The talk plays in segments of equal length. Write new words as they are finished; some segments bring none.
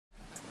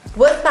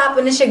What's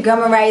poppin'? It's your girl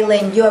Mariah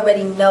Lynn. You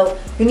already know.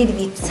 You need to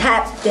be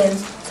tapped in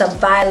to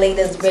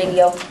Violators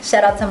Radio.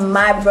 Shout out to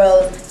my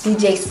bros,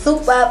 DJ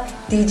Soup Up,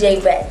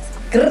 DJ Rex.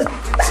 To the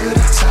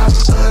top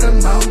of the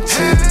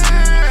mountain,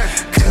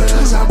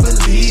 'cause I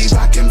believe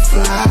I can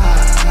fly.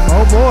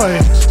 Oh boy.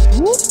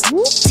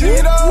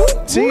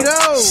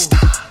 Tito.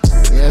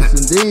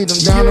 Yes, indeed. Them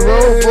down the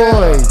road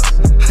boys.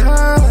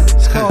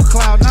 It's called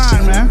Cloud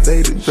 9, man.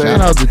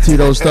 Shout out to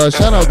Tito Star.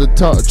 Shout out to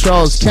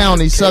Charles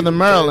County, Southern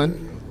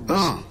Maryland.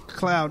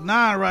 Cloud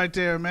 9 right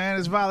there, man.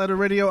 It's Violator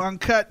Radio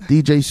Uncut.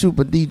 DJ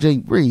Super, DJ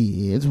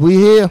Breeze. We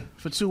here.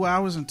 For 2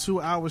 hours and 2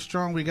 hours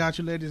strong. We got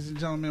you, ladies and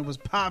gentlemen. What's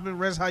poppin'?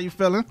 Rez, how you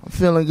feeling? I'm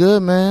feeling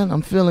good, man.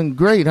 I'm feeling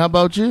great. How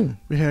about you?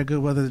 We had good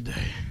weather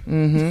today.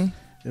 Mm-hmm.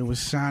 It was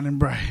shining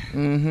bright.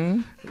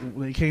 Mm-hmm.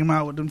 They came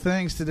out with them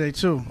things today,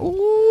 too.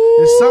 Ooh.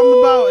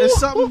 It's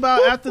something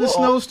about after the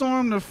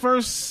snowstorm, the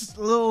first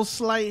little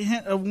slight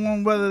hint of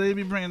warm weather, they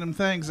be bringing them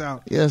things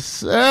out. Yes,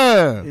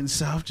 sir. In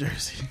South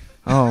Jersey.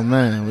 Oh,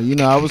 man. Well, you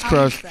know, I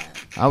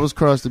was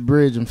across the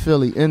bridge in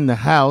Philly in the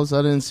house.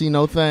 I didn't see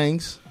no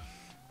things.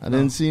 I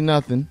didn't see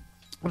nothing.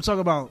 I'm talking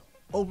about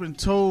open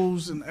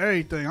toes and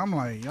everything. I'm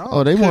like, y'all.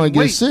 Oh, they want to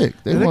get sick.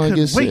 They want to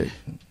get sick.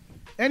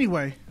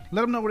 Anyway,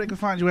 let them know where they can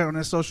find you at on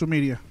that social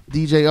media.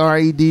 DJ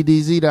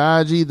REDDZ, the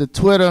IG, the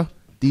Twitter,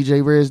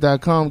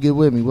 DJRez.com. Get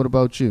with me. What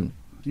about you?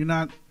 You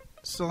not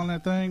selling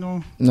that thing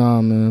on?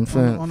 Nah, man.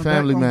 On the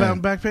family back, man. On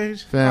the back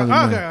page? Family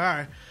man. Okay, all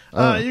right.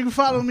 You can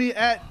follow me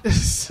at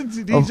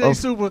DJ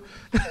Super.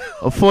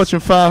 A Fortune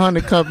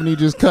 500 company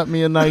just cut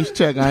me a nice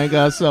check. I ain't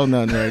got to sell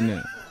nothing right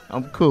now.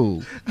 I'm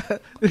cool.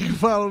 You can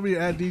follow me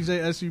at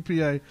DJ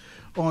SUPA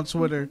on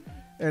Twitter.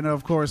 And,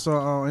 of course,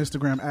 on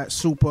Instagram at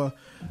Super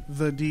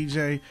the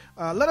DJ.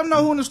 Let them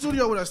know who in the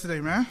studio with us today,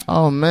 man.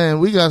 Oh,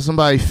 man. We got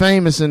somebody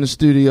famous in the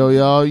studio,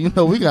 y'all. You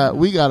know, we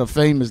got a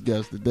famous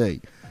guest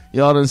today.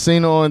 Y'all done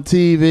seen her on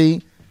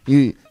TV.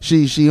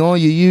 She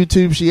on your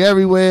YouTube. She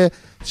everywhere.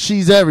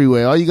 She's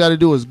everywhere. All you got to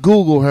do is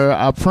Google her.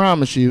 I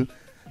promise you,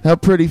 her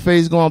pretty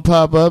face going to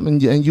pop up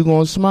and you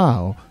going to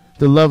smile.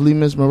 The lovely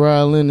Miss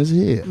Mariah Lynn is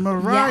here.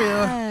 Mariah.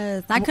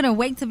 Yes. I couldn't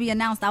wait to be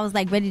announced. I was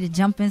like ready to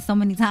jump in so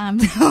many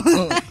times.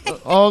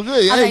 All good.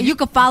 I was like, you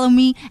can follow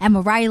me at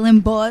Mariah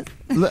Lynn Boss.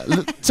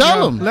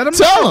 Tell them. Let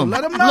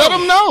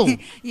them know.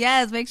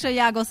 Yes, make sure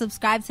y'all go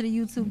subscribe to the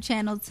YouTube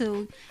channel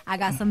too. I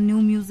got some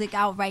new music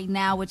out right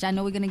now, which I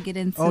know we're going to get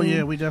into. Oh,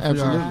 yeah, we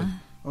definitely Absolutely. are.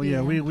 Oh,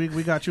 yeah,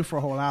 we got you for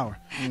a whole hour.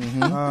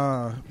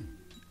 Mm-hmm.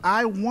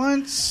 I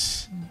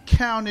once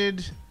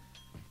counted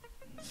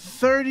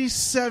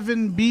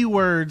 37 B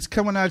words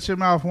coming out your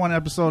mouth one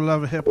episode of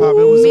Love and Hip Hop.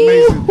 It was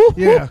amazing.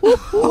 Yeah.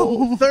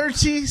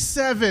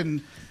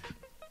 37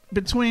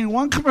 between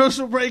one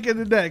commercial break and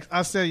the next.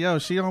 I said, yo,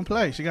 she don't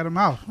play. She got a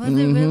mouth. Was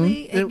it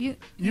really?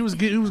 You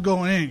was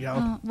going in,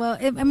 yo.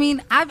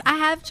 I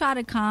have tried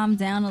to calm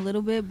down a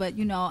little bit, but,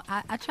 you know,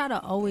 I try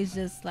to always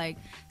just, like,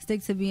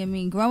 stick to being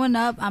me. Growing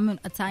up, I'm an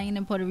Italian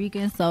and Puerto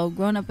Rican, so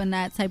growing up in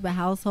that type of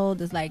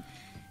household is like,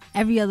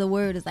 every other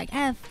word is like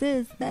F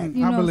this, that,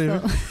 you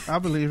know. I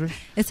believe it.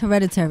 It's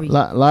hereditary.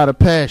 Lot of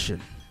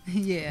passion.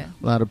 Yeah.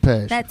 A lot of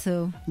passion. That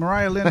too.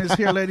 Mariah Lynn is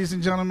here, ladies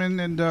and gentlemen,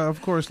 and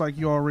of course, like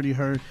you already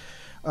heard,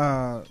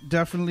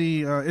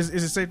 definitely, is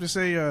it safe to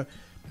say a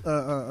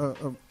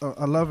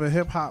Love of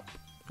Hip Hop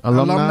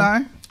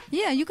alumni?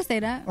 Yeah, you could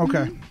say that.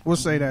 Okay, we'll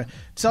say that.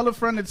 Tell a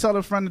friend to tell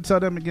a friend to tell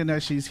them again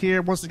that she's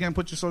here. Once again,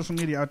 put your social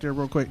media out there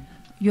real quick.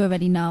 You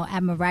already know,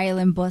 at Mariah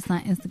Lynn Boss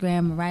on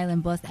Instagram, Mariah Lynn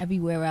Boss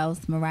everywhere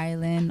else, Mariah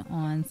Lynn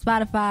on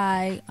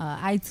Spotify,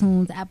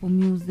 iTunes, Apple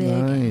Music,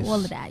 and all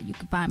of that. You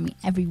can find me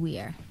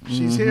everywhere.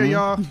 She's here,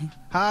 y'all.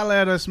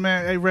 Holla at us,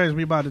 man. Hey, Reg,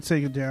 we about to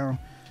take it down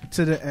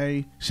to the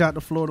A. Shout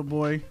to Florida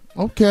Boy.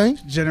 Okay.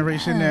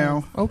 Generation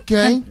Now.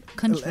 Okay.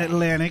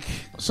 Atlantic.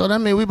 So that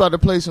means we about to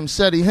play some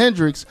Seti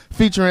Hendrix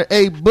featuring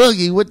A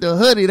Boogie with the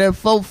hoodie, that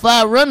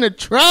 4-5 run the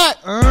track.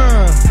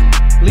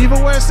 Leave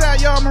it where it's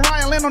at, y'all.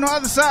 Mariah Lynn on the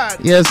other side.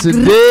 Yes,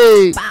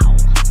 indeed.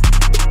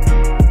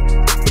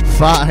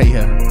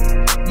 Fire.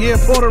 Yeah,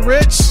 Puerto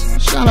Rich.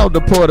 Shout out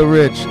to Puerto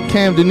Rich.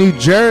 Camden, New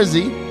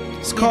Jersey.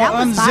 It's called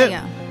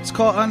Unzip. It's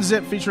called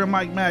Unzip featuring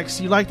Mike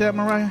Max. You like that,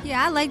 Mariah?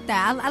 Yeah, I like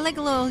that. I like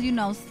a little, you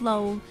know,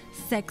 slow,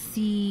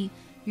 sexy,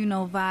 you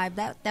know, vibe.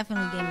 That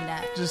definitely gave me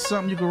that. Just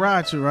something you can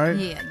ride to, right?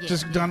 Yeah.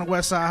 Just down the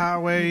West Side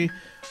Highway,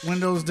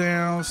 windows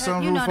down,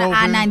 sunroof you know, the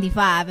open.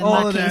 I-95 in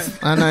all my of case.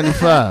 that.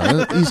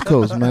 I-95. East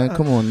Coast, man.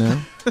 Come on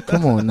now.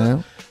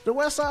 The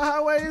West Side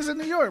Highway is in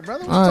New York,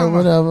 brother. All right,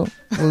 whatever.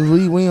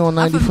 Well, we on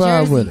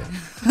 95 with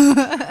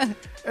it.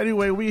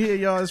 Anyway, we here,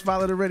 y'all. It's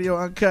Follow the Radio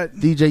Uncut.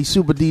 DJ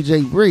Super,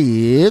 DJ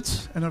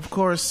Ritz. And, of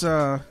course,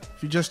 if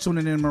you're just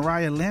tuning in,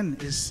 Mariah Lynn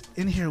is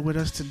in here with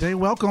us today.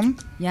 Welcome.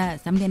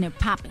 Yes, I'm getting it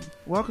popping.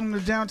 Welcome to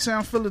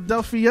downtown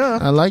Philadelphia.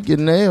 I like your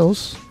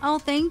nails. Oh,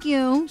 thank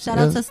you. Shout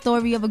out to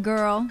Story of a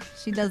Girl.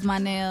 She does my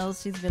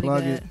nails. She's really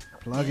good.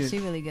 Plug it.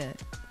 She's really good.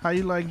 How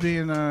you like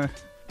being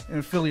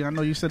in Philly? I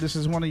know you said this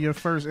is one of your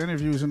first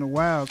interviews in a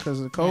while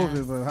because of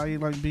COVID, but how you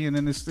like being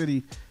in this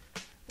city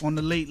on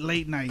the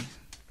late night?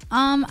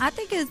 I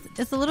think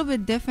it's a little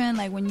bit different,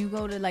 like when you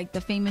go to like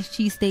the famous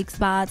cheesesteak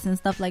spots and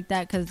stuff like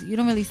that, because you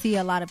don't really see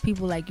a lot of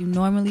people like you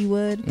normally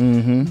would.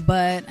 Mm-hmm.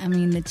 But I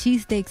mean, the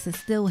cheesesteaks are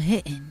still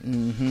hitting.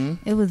 Mm-hmm.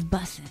 It was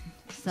busting.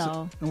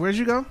 So And where'd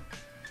you go?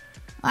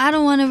 I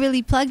don't want to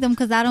really plug them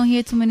because I don't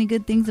hear too many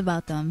good things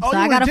about them. Oh, so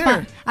you I gotta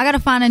went there. I gotta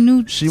find a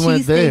new She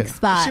went there. cheesesteak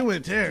spot. She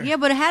went there. Yeah,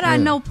 but had I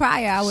known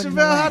prior, I would.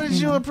 Chevelle, how did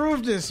you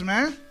approve this,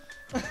 man?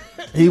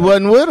 He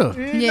wasn't with her.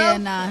 You didn't Yeah,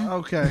 know? nah.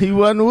 Okay. He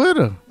wasn't with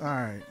her. All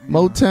right.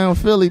 Motown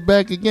Philly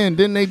back again.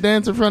 Didn't they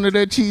dance in front of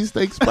that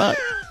cheesesteak spot?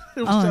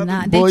 Oh,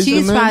 nah. The Boys cheese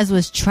and men? fries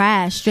was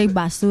trash. Straight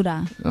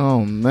basura.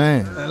 Oh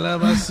man. I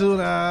love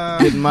basura.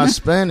 Getting my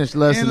Spanish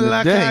lesson En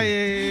la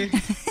today.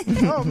 calle.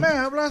 Oh,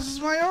 man. Hablas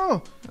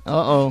español.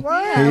 Uh-oh.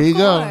 Yeah, Here you of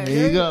go. course.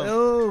 Here you go.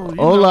 Oh,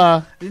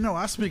 Hola.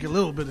 I speak a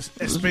little bit of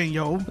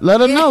español. Let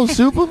her know,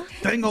 Super.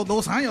 Tengo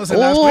 2 años en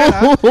la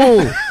escuela.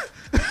 Oh,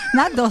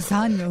 Not 2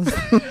 años.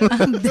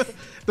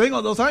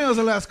 Tengo 2 años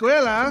en la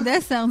escuela.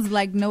 That sounds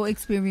like no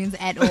experience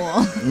at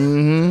all.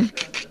 mm-hmm.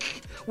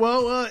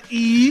 Well,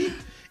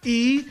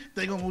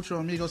 tengo muchos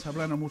amigos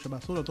hablando mucho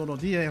basura todos los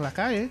días en la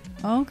calle.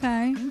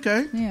 Okay.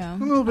 Okay. Yeah. A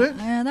little bit.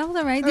 Yeah, that was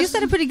all right. You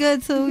said it pretty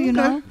good too, you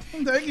know.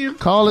 Thank you.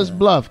 Call his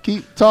bluff.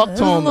 Talk It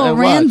to was a him little and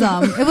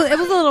random. watch. It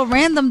was a little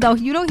random though.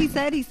 You know, he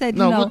said,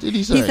 No, you know, what did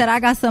he say? He said, I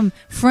got some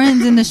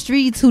friends in the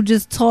streets who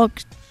just talk.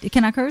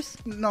 Can I curse?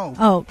 No.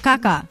 Oh,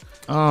 caca.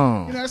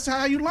 Oh. That's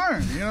how you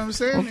learn. You know what I'm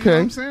saying? You know Okay. what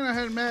I'm saying? I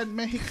had mad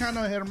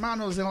Mexicano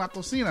hermanos en la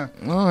cocina.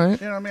 All right.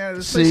 You know what I mean?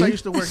 The place I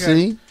used to work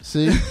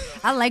See.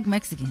 I like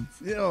Mexicans.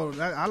 at. Yo,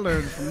 I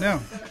learned from them.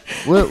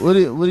 What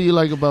do you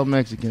like about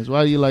Mexicans?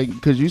 Why do you like?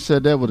 Because you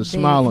said that with a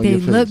smile on They your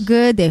face. look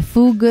good. They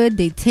food good.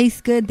 They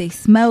taste good. They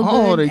smell good.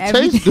 Oh, they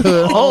everything. taste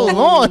good. Hold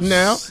on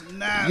now.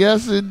 Snap.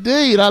 Yes,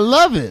 indeed. I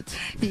love it.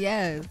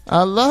 Yes.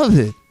 I love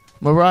it.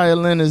 Mariah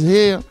Lynn is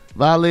here.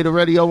 Violator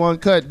Radio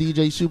Uncut.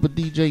 DJ Super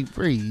DJ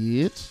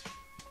Fritz.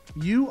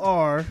 You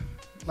are,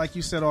 like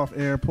you said off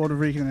air, Puerto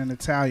Rican and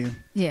Italian.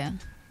 Yeah.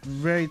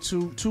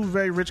 Two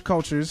very rich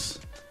cultures.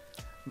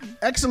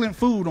 Excellent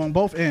food on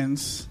both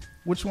ends.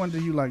 Which one do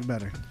you like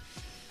better?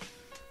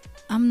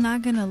 I'm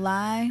not gonna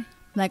lie.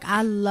 Like,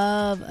 I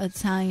love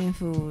Italian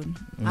food.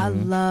 I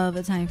love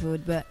Italian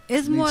food, but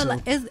it's Me more too.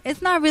 like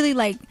it's not really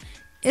like,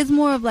 it's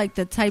more of like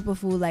the type of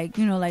food, like,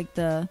 you know, like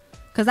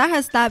because I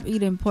had stopped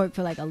eating pork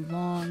for like a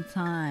long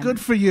time. Good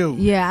for you.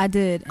 Yeah, I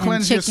did.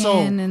 Cleanse and your soul.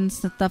 chicken and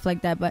stuff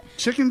like that. But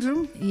Chicken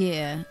too?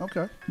 yeah,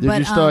 Okay. Did But,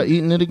 you start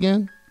eating it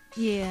again?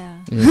 yeah,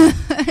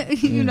 Yeah.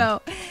 you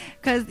know,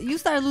 because you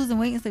start losing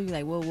weight and stuff. You're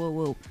like,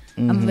 whoa.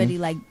 I'm already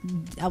like,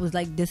 I was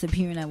like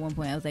disappearing at one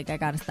point. I was like, I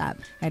gotta stop.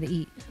 I gotta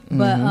eat.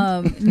 But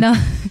no,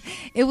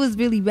 it was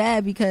really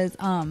bad because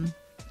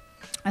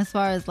as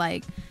far as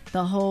like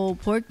the whole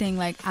pork thing,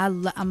 like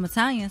I'm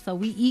Italian, so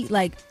we eat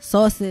like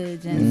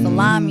sausage and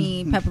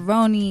salami,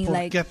 pepperoni,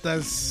 like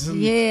Porquetas and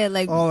yeah,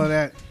 like all of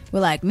that. we're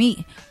like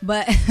meat.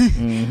 But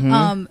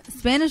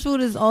Spanish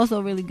food is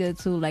also really good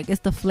too. Like,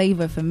 it's the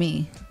flavor for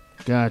me.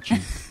 Got you.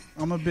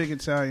 I'm a big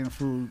Italian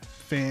food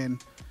fan.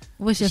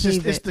 What's your It's just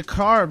favorite? it's the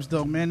carbs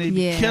though, man. They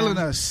be Yeah. killing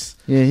us.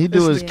 Yeah, he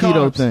do It's his the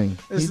keto carbs. thing.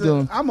 It's He the-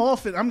 doing. I'm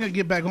off it. I'm gonna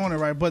get back on it,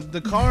 right? But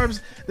the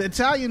carbs, the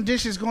Italian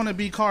dish is gonna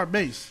be carb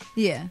based.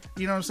 Yeah.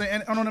 You know what I'm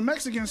saying? And on the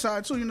Mexican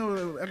side too, you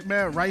know,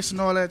 man, rice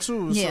and all that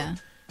too. So Yeah.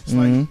 it's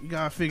like you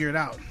gotta figure it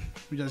out.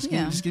 You just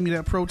give me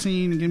that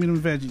protein and give me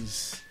them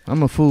veggies.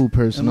 I'm a food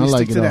person. And I we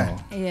like stick it to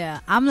all. that. Yeah.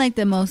 I'm like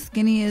the most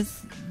skinniest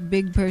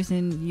big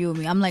person you and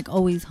me. I'm like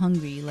always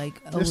hungry.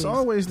 Like, always. It's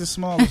always the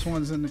smallest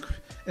ones in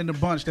the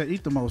bunch that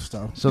eat the most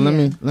stuff. So let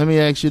me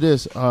ask you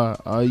this: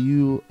 Are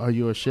you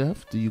a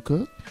chef? Do you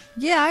cook?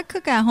 Yeah, I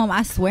cook at home.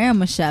 I swear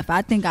I'm a chef.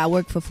 I think I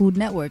work for Food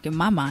Network in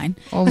my mind.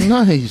 Oh,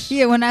 nice.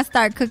 Yeah, when I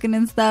start cooking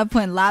and stuff,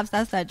 putting lobster,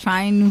 I start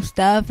trying new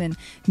stuff and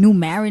new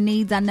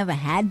marinades I never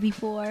had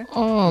before.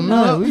 Oh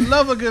man,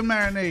 Love a good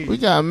marinade. we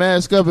gotta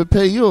mask up and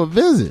pay you a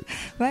visit.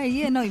 Right,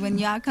 yeah, no, when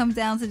y'all come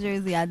down to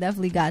Jersey, I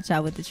definitely got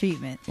y'all with the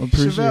treatment.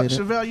 Appreciate it.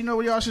 Chevelle, you know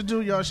what y'all should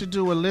do? Y'all should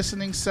do a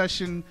listening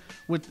session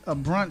with a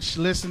brunch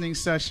listening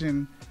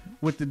session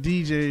with the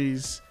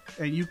DJs,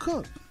 and you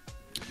cook.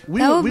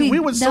 We That would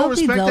would so be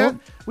respect that.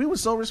 dope. We would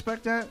so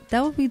respect that.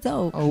 That would be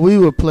dope. Oh, we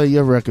would play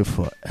your record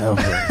forever.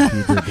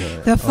 if you did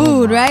that. The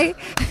food, right?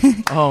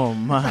 Oh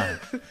my.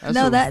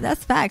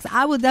 That's facts.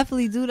 I would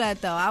definitely do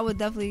that though. I would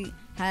definitely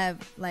have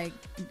like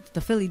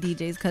the Philly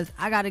DJs, because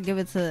I gotta give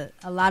it to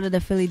a lot of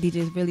the Philly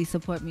DJs really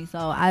support me. So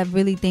I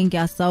really thank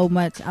y'all so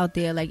much out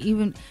there. Like,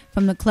 even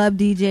from the club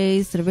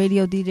DJs to the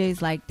radio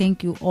DJs, like,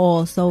 thank you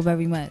all so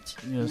very much.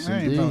 Yes, I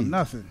ain't about indeed.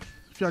 nothing.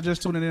 If y'all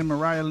just tuning in,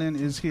 Mariah Lynn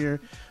is here.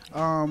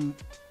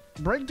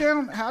 Break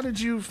down, how did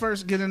you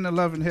first get into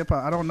love and hip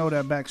hop? I don't know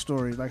that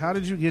backstory. Like, how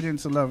did you get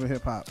into love and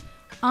hip hop?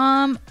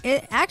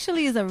 It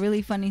actually is a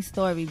really funny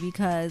story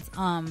because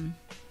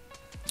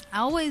I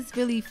always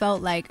really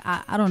felt like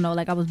I don't know,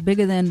 like I was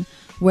bigger than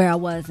where I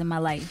was in my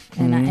life,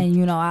 and and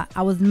you know,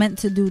 I was meant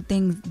to do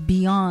things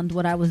beyond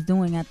what I was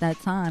doing at that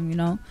time. You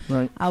know,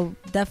 Right. I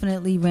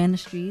definitely ran the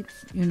streets.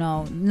 You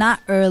know, not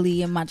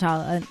early in my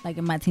childhood, like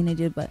in my teenage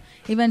years, but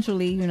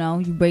eventually, you know,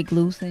 you break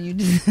loose and you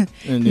just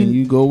And then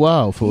you go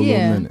wild for a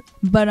little minute.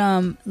 But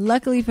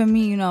luckily for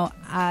me, you know,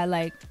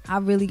 I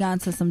really got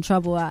into some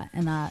trouble,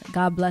 and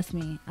God bless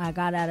me, I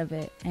got out of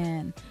it,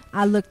 and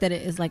I looked at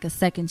it as like a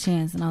second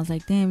chance, and I was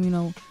like, damn, you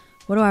know,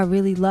 what do I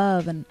really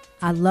love? And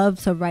I love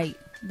to write.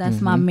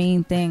 That's my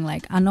main thing.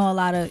 Like, I know a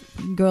lot of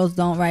girls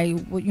don't write,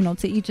 you know,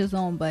 to each his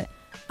own, but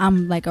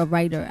I'm like a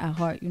writer at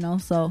heart, you know.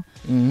 So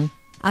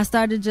I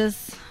started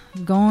just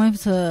going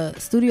to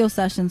studio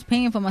sessions,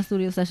 paying for my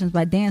studio sessions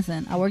by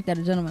dancing. I worked at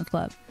a gentleman's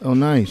club. Oh,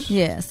 nice.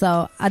 Yeah,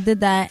 so I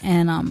did that,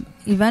 and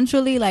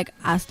eventually, like,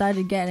 I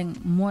started getting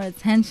more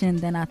attention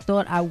than I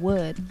thought I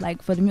would.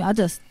 Like, for the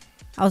music,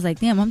 I was like,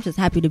 damn, I'm just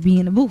happy to be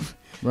in the booth.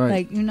 Right.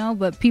 Like, you know,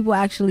 but people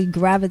actually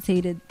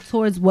gravitated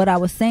towards what I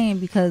was saying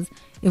because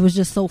it was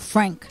just so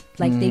frank.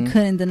 Like, they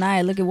couldn't deny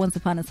it. Look at Once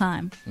Upon a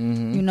Time. You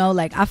know,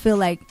 like, I feel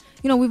like,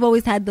 you know, we've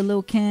always had the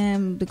Lil'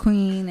 Kim, the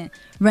queen, and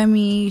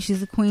Remy,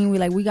 she's the queen.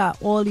 We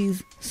got all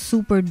these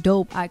super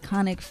dope,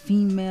 iconic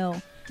female,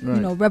 you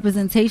know,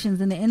 representations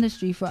in the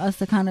industry for us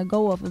to kind of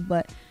go off of.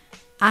 But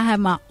I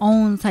have my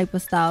own type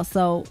of style.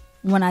 So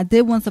when I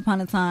did Once Upon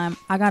a Time,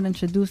 I got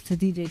introduced to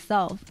DJ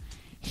Self.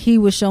 He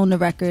was shown the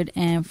record,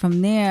 and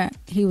from there,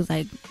 he was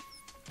like,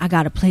 I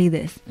gotta play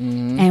this.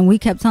 And we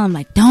kept telling him,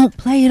 like, don't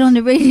play it on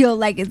the radio,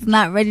 like it's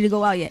not ready to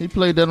go out yet. He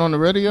played that on the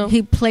radio?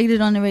 He played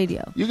it on the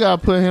radio. You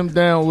gotta put him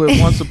down with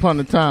Once Upon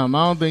a Time.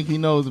 I don't think he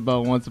knows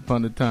about Once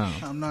Upon a Time.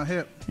 I'm not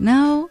hip.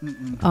 No?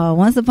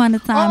 Once upon a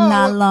time,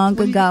 not long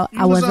ago,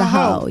 I was a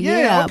hoe.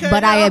 Yeah, okay,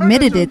 but yeah, I I heard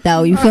admitted that it,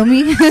 though. You feel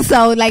me?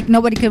 So, like,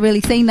 nobody could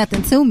really say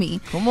nothing to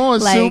me. Come on,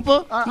 Like,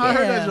 Super. I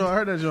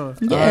heard that joint.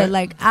 Yeah, Right.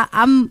 like,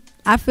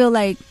 I feel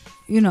like,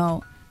 you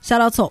know, shout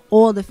out to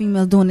all the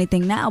females doing their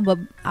thing now, but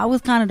I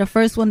was kind of the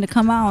first one to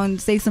come out and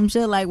say some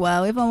shit like,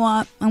 well, if I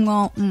want, I'm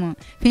going,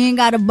 if he ain't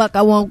got a buck,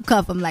 I won't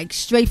cuff him. Like,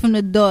 straight from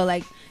the door.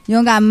 Like, you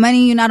don't got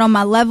money, you're not on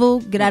my level,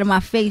 get out of my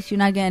face, you're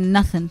not getting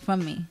nothing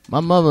from me. My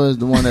mother is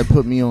the one that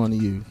put me on to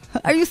you.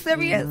 Are you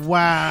serious?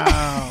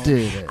 Wow.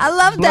 Did. I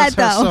love Bless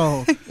that, her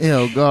though. soul.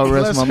 Yo, God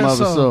rest Bless my her mother's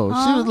soul.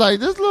 soul. She was like,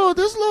 this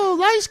little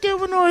light skin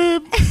one on here.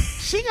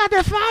 She got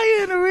that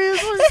fire in her ears.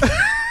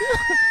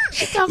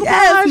 She talking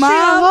Yes, about how she a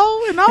Mom.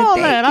 hoe and all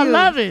Thank that. I you.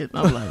 love it.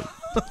 I'm like,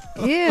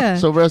 Yeah.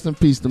 so rest in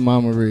peace to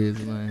Mama Riz,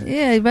 man.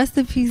 Yeah, rest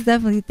in peace,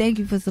 definitely. Thank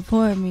you for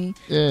supporting me.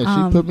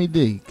 Yeah, she put me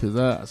D. Because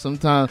I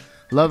sometimes,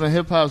 loving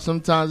hip hop,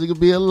 sometimes it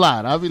could be a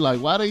lot. I'll be like,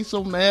 why they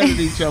so mad at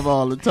each other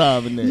all the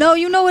time? And No,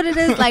 you know what it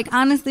is? Like,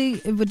 honestly,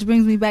 which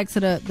brings me back to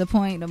the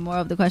point, the more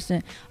of the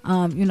question.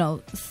 You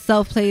know,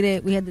 Self played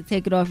it. We had to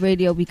take it off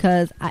radio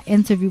because I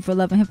interviewed for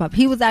Love and Hip Hop.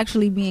 He was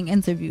actually being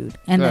interviewed.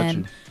 And Gotcha.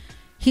 then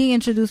he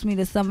introduced me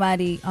to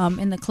somebody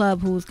in the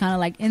club who was kind of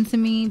like into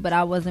me, but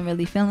I wasn't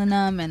really feeling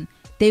them. And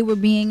they were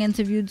being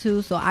interviewed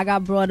too, so I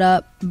got brought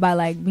up by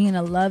like being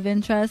a love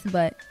interest,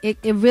 but it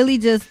really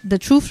just, the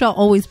truth shall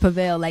always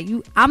prevail. Like,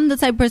 I'm the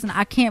type of person,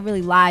 I can't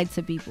really lie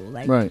to people.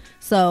 Like, Right.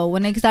 So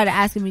when they started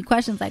asking me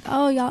questions like,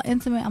 oh, y'all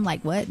intimate, I'm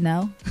like, what?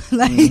 No.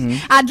 Like,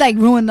 I'd like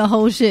ruin the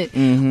whole shit.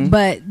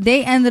 But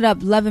they ended up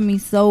loving me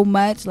so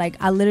much. Like,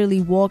 I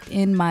literally walked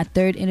in my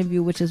third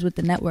interview, which is with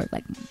the network,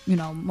 like, you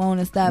know, Moan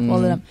and stuff, all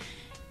of them.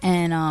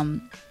 And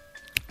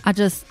I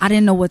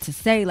didn't know what to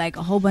say. Like,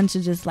 a whole bunch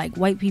of just like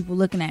white people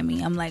looking at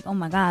me. I'm like, oh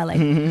my God, like,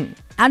 I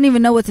don't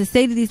even know what to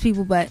say to these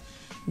people. But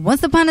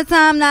once upon a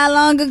time, not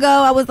long ago,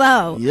 I was a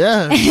hoe.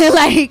 Yeah.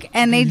 Like,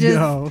 and they just,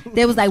 Yo.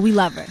 they was like, we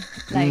love her.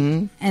 Like,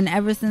 and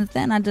ever since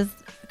then, I just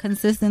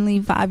consistently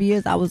 5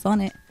 years, I was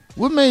on it.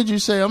 What made you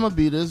say, I'm going to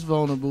be this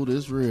vulnerable,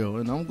 this real,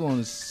 and I'm going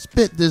to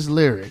spit this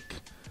lyric?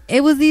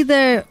 It was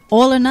either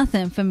all or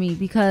nothing for me,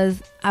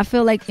 because I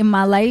feel like in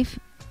my life,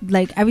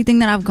 like everything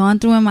that I've gone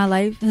through in my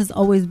life has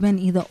always been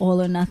either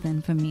all or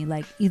nothing for me.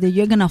 Like, either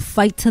you're gonna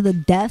fight to the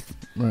death,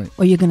 Right.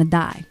 or you're gonna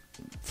die,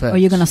 Facts. or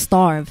you're gonna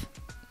starve.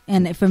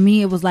 And for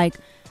me, it was like,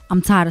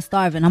 I'm tired of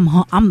starving. I'm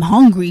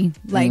hungry.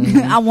 Like,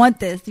 I want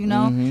this, you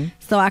know.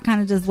 So I kind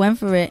of just went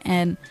for it.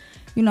 And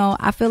you know,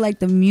 I feel like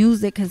the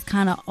music has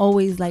kind of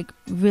always like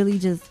really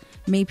just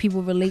made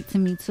people relate to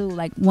me too.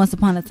 Like, Once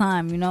Upon a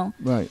Time, you know.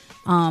 Right.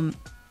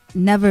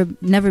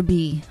 Never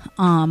Be,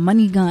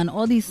 Money Gun,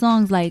 all these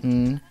songs. Like,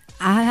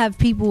 I have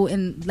people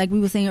in, like we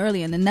were saying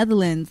earlier, in the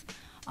Netherlands,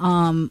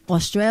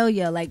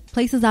 Australia, like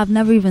places I've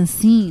never even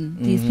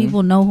seen. These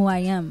people know who I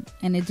am,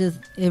 and it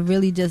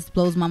really just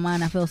blows my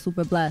mind. I feel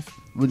super blessed.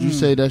 Would you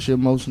say that's your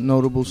most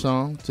notable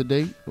song to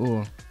date,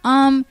 or?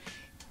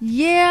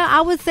 Yeah,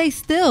 I would say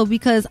still,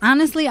 because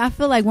honestly, I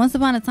feel like Once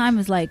Upon a Time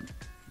is like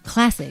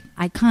classic,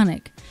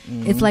 iconic.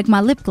 It's like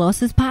my lip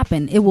gloss is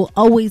popping. It will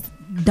always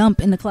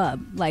dump in the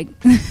club. Like,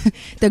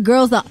 the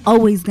girls are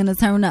always gonna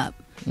turn up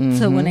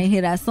to when they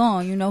hear that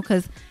song, you know,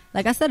 because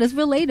like I said, it's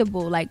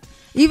relatable. Like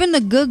even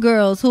the good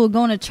girls who are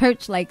going to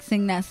church like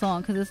sing that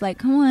song because it's like,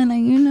 come on, like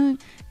you know,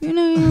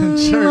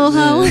 little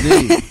hoe.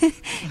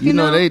 you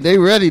know they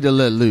ready to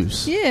let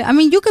loose. Yeah, I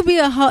mean you could be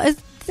a hoe.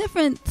 It's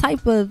different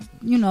type of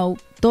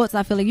thoughts.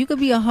 I feel like you could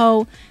be a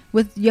hoe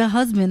with your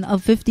husband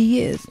of 50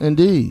 years.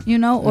 Indeed.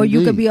 Or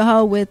you could be a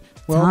hoe with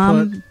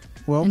Tom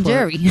and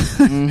Jerry.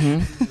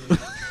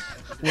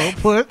 Well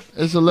put.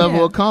 It's a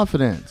level of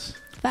confidence.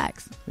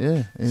 Facts.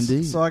 Yeah,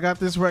 indeed. So I got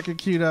this record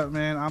queued up,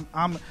 man.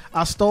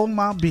 I stole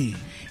my B.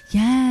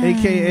 Yeah.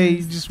 AKA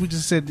we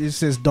just said it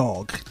says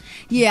dog.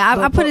 Yeah,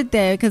 I put it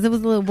there because it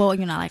was a little bold,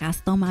 like I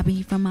stole my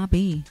B from my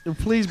B.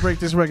 Please break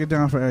this record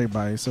down for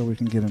everybody so we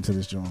can get into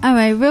this joint. All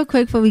right, real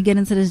quick before we get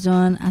into this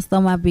joint, I stole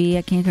my B.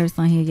 I can't curse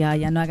on here, y'all.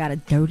 Y'all know I got a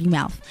dirty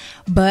mouth.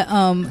 But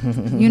I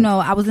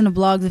was in the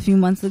blogs a few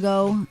months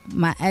ago.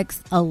 My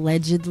ex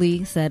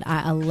allegedly said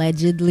I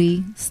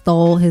allegedly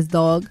stole his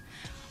dog.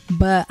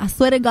 But I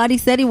swear to God, he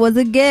said it was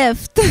a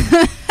gift.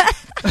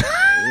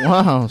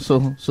 Wow.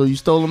 So you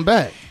stole him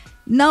back?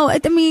 No, I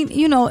mean,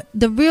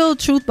 the real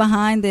truth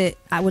behind it,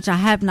 which I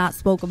have not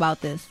spoke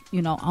about this,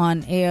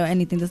 on air or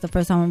anything. This is the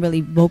first time I'm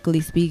really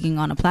vocally speaking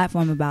on a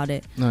platform about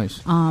it.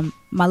 Nice.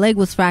 My leg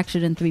was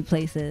fractured in 3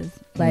 places.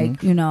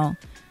 Like,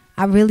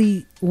 I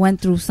really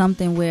went through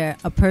something where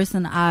a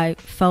person I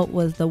felt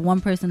was the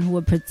one person who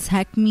would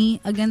protect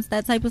me against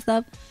that type of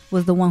stuff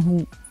was the one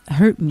who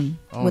hurt me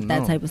with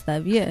that type of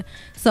stuff. Yeah.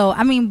 So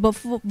I mean,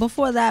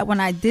 before that, when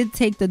I did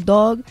take the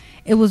dog,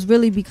 it was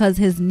really because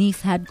his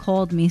niece had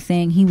called me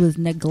saying he was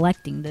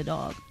neglecting the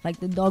dog. Like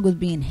the dog was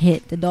being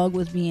hit, the dog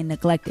was being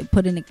neglected,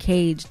 put in a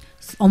cage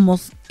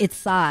almost its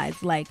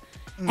size. Like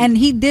and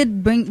he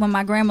did bring, when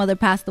my grandmother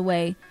passed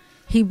away,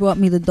 he brought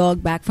me the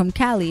dog back from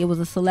Cali. It was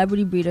a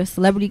celebrity breeder,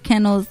 Celebrity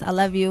Kennels. I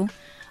love you.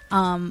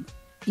 And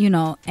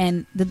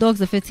the dog's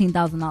a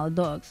 $15,000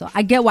 dog. So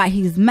I get why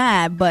he's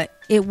mad, but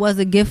it was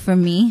a gift for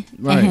me.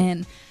 Right.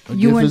 And a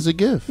gift is a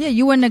gift. Yeah,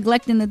 you were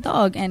neglecting the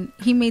dog. And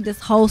he made this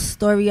whole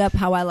story up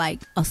how I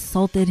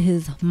assaulted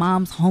his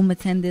mom's home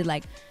attendant,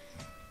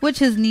 which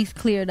his niece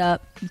cleared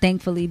up,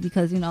 thankfully,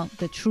 because,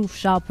 the truth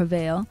shall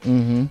prevail.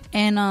 Mm-hmm.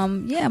 And,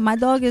 my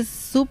dog is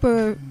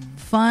super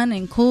fun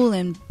and cool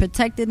and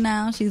protected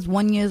now. She's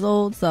 1 year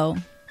old, so.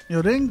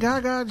 Didn't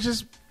Gaga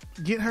just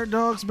get her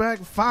dogs back?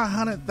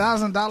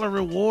 $500,000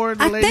 reward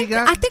the lady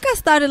got? I think I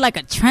started a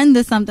trend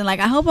or something.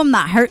 I hope I'm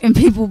not hurting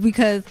people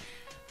because,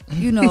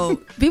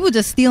 people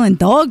just stealing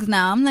dogs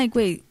now. I'm like,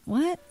 wait,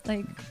 what?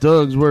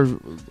 Dogs worth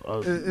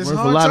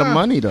a lot of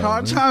money, though.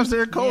 Hard times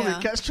during COVID. Yeah.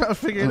 Cats trying to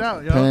figure it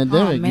out, yo.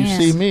 Pandemic. You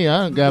see me,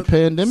 I got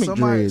pandemic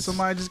dreads.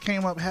 Somebody just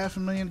came up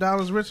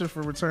 $500,000 richer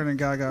for returning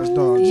Gaga's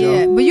dogs.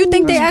 Yeah, yo. But you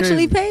think That's they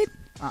actually crazy. paid?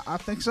 I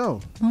think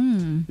so.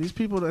 These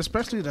people,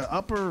 especially the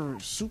upper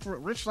super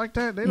rich like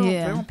that, they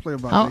don't play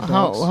about their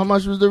dogs. How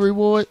much was the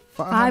reward?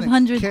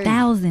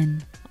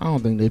 $500,000. I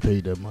don't think they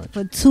paid that much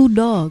for 2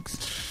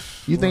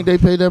 dogs. You think they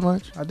paid that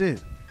much? I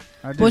did.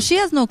 Well, she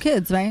has no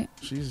kids, right?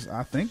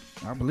 I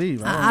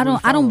believe. I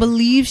don't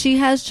believe she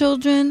has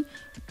children.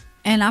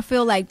 And I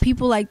feel like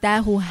people like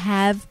that who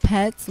have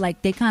pets,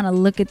 they kind of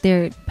look at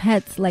their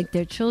pets like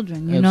their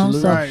children, you know?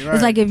 So right.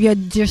 It's like if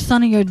your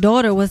son or your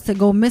daughter was to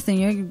go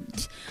missing,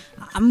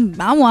 I'm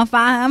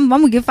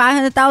gonna get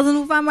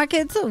 $500,000 to find my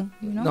kid too.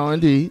 No,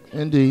 indeed.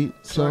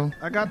 So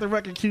I got the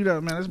record queued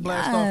up, man. Let's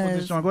blast off with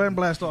this song. Go ahead and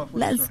blast off.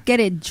 Let's get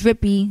it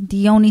drippy.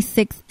 Dione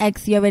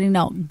 6X, you already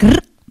know. Grr,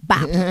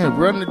 bop. Yeah,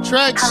 run the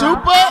track,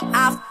 super.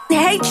 I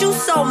hate you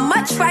so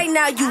much right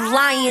now, you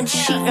lying,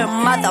 cheating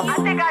mother. I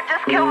think I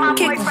just killed my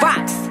Kick boyfriend.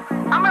 rocks.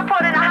 I'm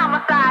reporting a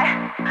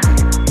homicide.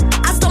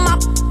 I stole my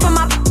from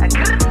my.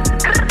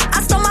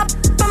 I stole my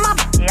from my.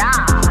 Yeah.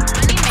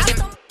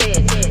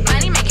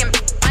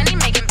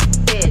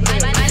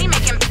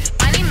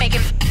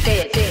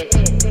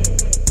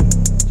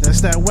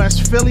 That's that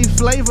West Philly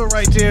flavor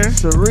right there.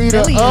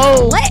 Sarita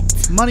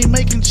Money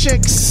making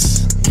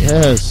chicks.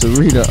 Yes,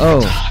 Sarita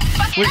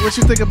What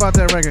you think about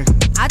that record?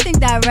 I think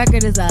that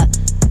record is a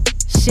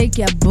shake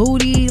your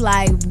booty,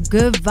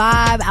 good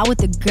vibe. Out with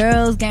the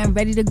girls, getting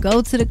ready to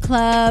go to the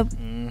club.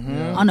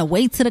 On the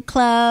way to the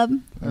club.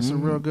 That's a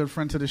real good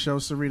friend to the show,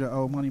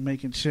 Sarita Money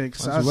Making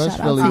Chicks. That's West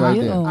Philly right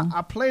there.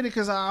 I played it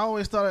because I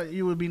always thought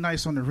you would be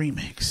nice on the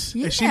remix.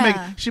 Yeah.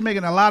 And she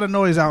making a lot of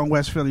noise out in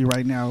West Philly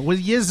right now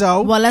with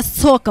Yizzo. Well,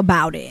 let's talk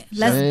about it.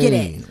 Let's get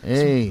it.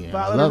 Hey,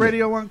 Follow the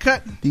Radio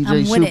Uncut.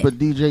 DJ Super,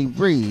 DJ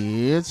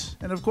Reds.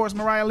 And of course,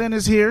 Mariah Lynn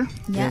is here.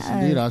 Yes,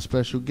 indeed, our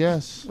special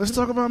guest. Let's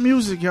talk about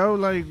music, yo.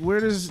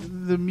 Where does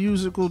the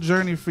musical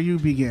journey for you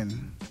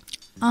begin?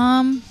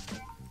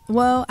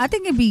 Well, I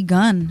think it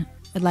begun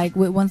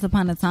with Once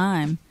Upon a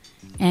Time.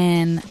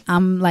 And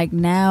I'm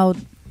now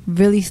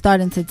really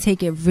starting to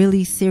take it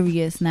really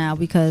serious now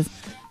because,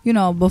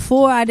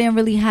 before I didn't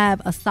really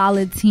have a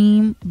solid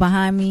team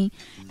behind me.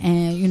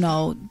 And,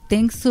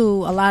 thanks to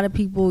a lot of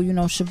people,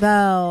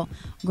 Chevelle,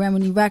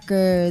 Grammy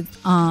Records,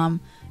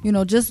 you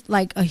know, just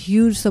like a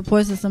huge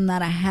support system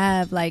that I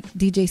have, like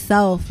DJ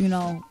Self, you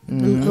know,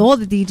 all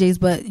the DJs,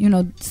 but you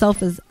know, Self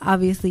has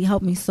obviously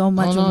helped me so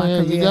much with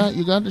my career.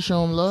 You got to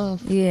show them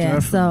love. Yeah.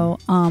 Definitely.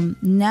 So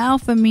now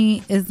for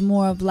me it's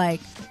more of like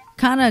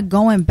kind of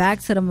going back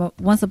to the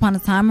Once Upon a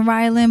Time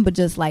Mariah Lynn, but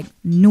just like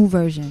new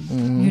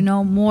version, you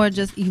know, more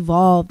just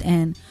evolved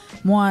and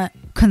more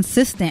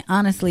consistent,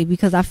 honestly,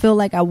 because I feel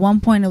like at one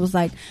point it was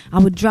like I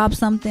would drop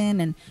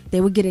something and they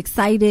would get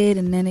excited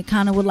and then it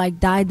kind of would like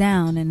die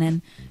down, and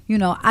then, you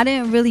know,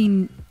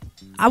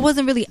 I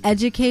wasn't really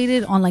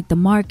educated on like the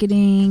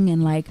marketing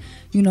and like,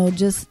 you know,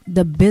 just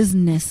the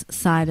business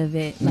side of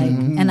it, like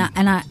and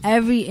I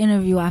every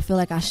interview I feel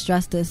like I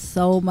stress this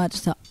so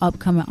much to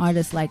upcoming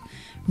artists, like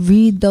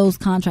read those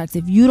contracts.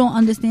 If you don't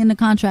understand the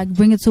contract,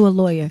 bring it to a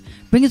lawyer,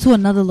 bring it to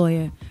another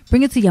lawyer,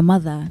 bring it to your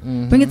mother,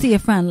 bring it to your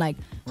friend. Like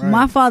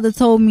my father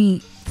told me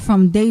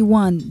from day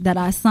one that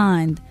I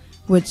signed,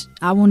 which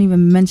I won't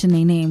even mention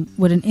their name,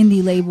 with an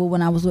indie label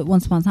when I was with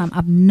Once Upon a Time.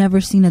 I've never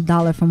seen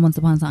 $1 from Once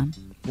Upon a Time.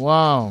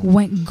 Wow.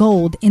 Went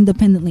gold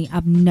independently.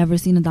 I've never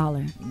seen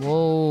 $1.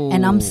 Whoa.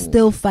 And I'm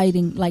still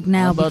fighting like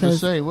now. I'm about because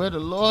to say, where the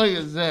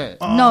lawyers at?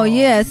 no,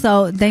 yeah.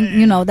 So then,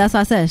 you know, that's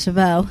why I said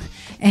Chevelle.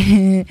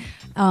 And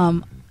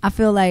I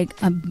feel like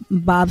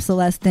Bob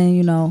Celestin,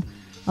 you know,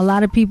 a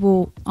lot of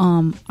people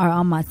are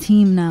on my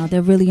team now.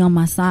 They're really on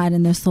my side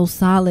and they're so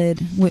solid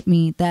with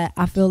me that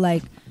I feel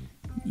like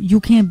you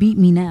can't beat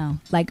me now.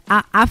 Like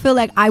I feel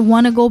like I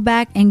want to go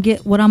back and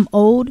get what I'm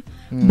owed,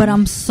 but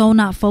I'm so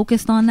not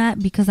focused on that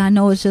because I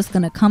know it's just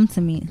going to come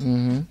to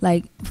me.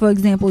 Like, for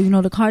example, you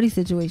know, the Cardi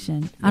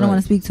situation. I don't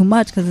want to speak too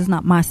much because it's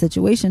not my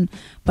situation,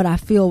 but I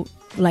feel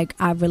like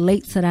I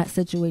relate to that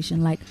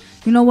situation. Like,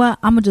 you know what?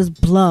 I'm going to just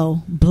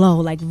blow,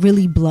 like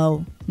really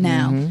blow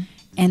now.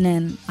 And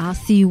then I'll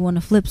see you on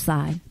the flip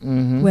side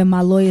where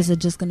my lawyers are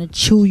just going to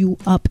chew you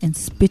up and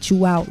spit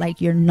you out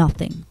like you're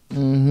nothing.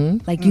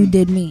 Like you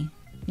did me,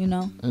 you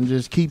know? And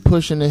just keep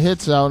pushing the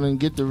hits out and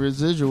get the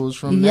residuals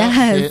from that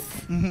hit.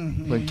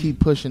 But keep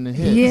pushing the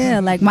hits. Yeah,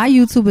 like my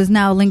YouTube is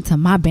now linked to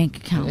my bank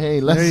account. Hey,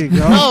 let's There you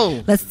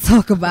go. Let's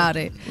talk about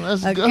it.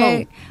 Let's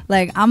Okay? go.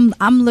 Like I'm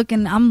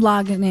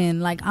logging in,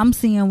 like I'm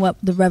seeing what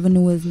the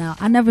revenue is now.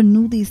 I never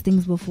knew these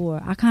things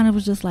before. I kind of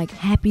was just like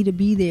happy to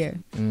be there.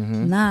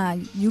 Nah,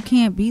 you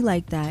can't be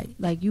like that.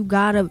 Like you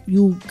got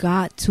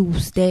to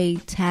stay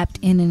tapped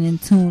in and in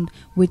tune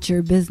with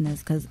your business,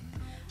 because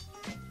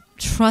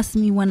trust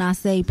me when I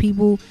say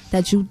people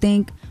that you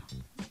think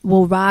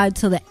will ride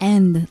to the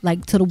end,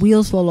 like till the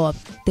wheels fall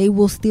off, they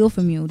will steal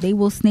from you. They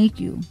will snake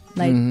you.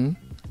 Like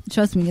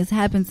trust me, it's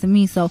happened to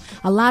me. So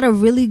a lot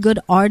of really good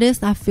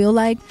artists, I feel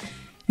like,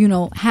 you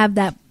know, have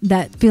that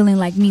feeling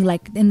like me.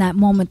 Like in that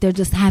moment, they're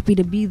just happy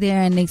to be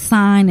there and they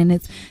sign and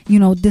it's, you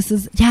know, this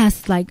is,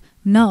 yes, like,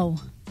 no,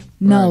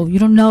 you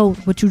don't know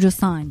what you just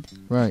signed.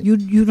 Right.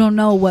 You don't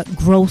know what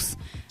gross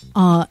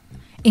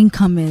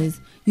income is.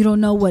 You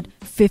don't know what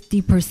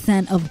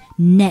 50% of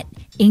net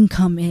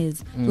income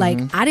is.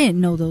 Like, I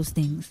didn't know those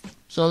things.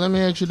 So let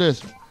me ask you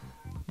this.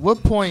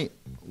 What point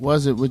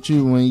was it with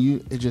you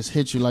when it just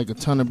hit you like a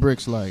ton of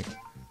bricks, like,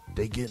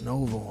 they getting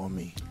over on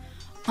me?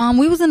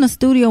 We was in the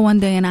studio one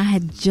day and I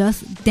had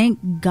just, thank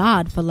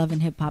God for Love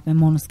and Hip Hop and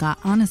Mona Scott,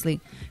 honestly.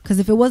 Because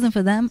if it wasn't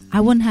for them,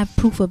 I wouldn't have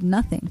proof of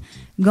nothing.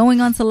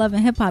 Going on to Love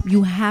and Hip Hop,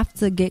 you have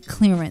to get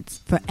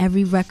clearance for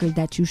every record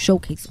that you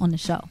showcase on the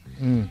show.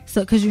 So,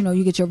 because, you know,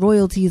 you get your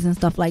royalties and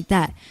stuff like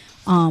that.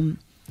 And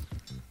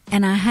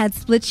I had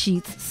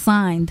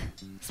signed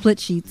split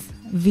sheets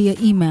via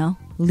email,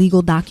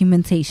 legal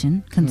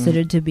documentation,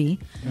 considered to be.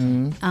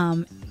 And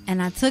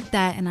I took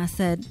that and I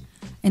said,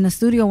 in the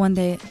studio one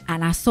day,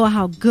 and I saw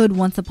how good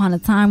Once Upon a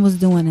Time was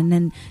doing, and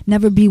then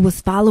Never Be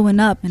was following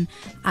up, and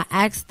I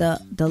asked the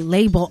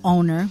label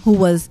owner, who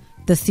was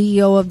the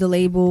CEO of the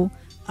label,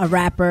 a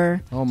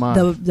rapper,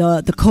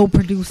 the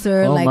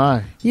co-producer,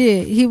 yeah,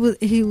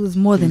 he was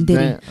more than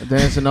Diddy,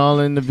 dancing all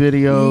in the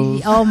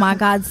videos. Oh my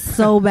God,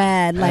 so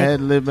bad, like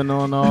ad-libbing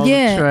on all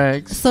the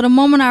tracks. So the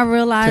moment I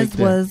realized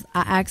was,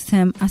 I asked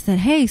him, I said,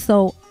 hey,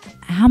 so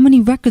how many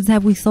records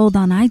have we sold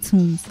on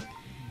iTunes?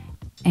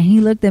 And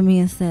he looked at me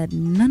and said,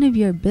 none of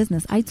your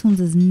business. iTunes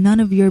is none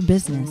of your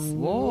business.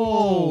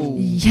 Whoa.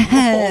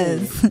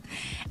 Yes. Whoa.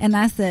 And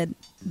I said,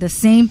 the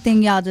same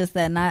thing y'all just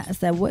said. And I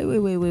said,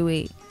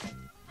 wait.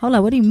 Hold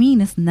on, what do you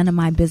mean it's none of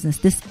my business?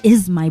 This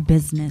is my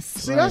business.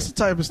 See, that's the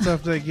type of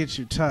stuff that gets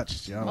you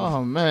touched, yo.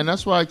 Oh, man,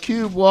 that's why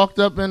Cube walked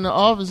up in the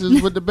offices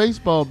with the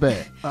baseball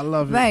bat. I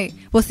love it. Right.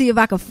 Well, see, if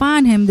I could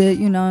find him,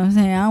 you know what I'm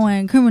saying? I don't want to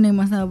incriminate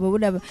myself, but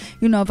whatever.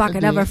 You know, if I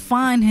could ever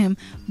find him,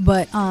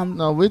 but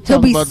no, we're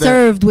he'll be about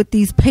served with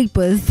these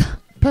papers.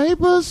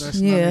 Papers? That's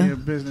none of your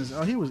business.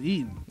 Oh, he was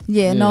eating.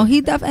 Yeah. No,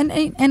 he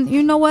definitely, and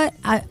you know what?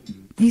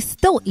 He's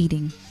still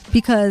eating,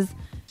 because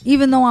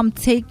even though I'm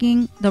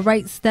taking the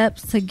right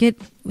steps to get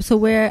to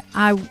where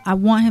I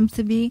want him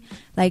to be,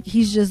 like,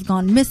 he's just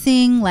gone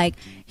missing. Like,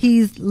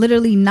 he's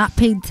literally not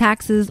paid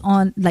taxes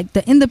on, like,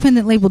 the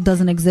independent label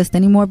doesn't exist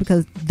anymore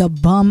because the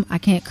bum, I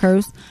can't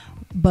curse,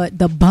 but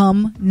the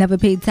bum never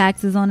paid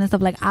taxes on and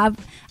stuff. Like I've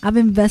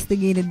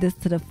investigated this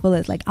to the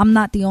fullest. Like I'm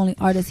not the only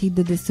artist he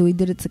did this to. He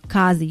did it to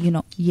Kazi, you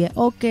know. Yeah,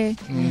 okay.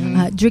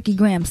 Dricky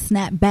Graham,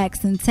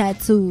 snapbacks and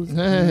tattoos.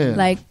 Yeah.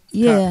 Like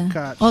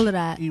all of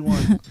that.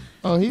 E1.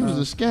 Oh, he was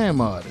a scam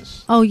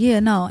artist. Oh yeah,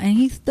 no, and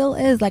he still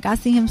is. Like I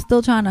see him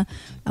still trying to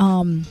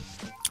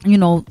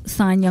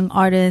sign young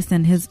artists,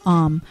 and his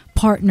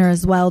partner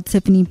as well,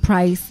 Tiffany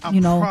Price. I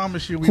You know,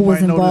 promise you we who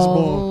was might know this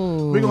involved.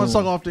 bull. We're gonna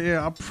talk off the air.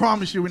 I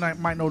promise you we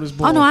might know this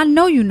bull. Oh no, I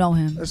know you know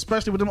him.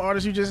 Especially with them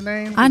artists you just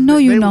named. I know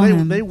you know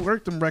him. They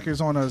worked them records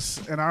on us,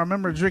 and I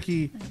remember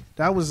Dricky.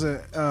 That was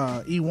a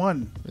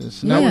E1.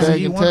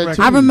 Snapback and tattoos.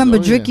 I remember Oh,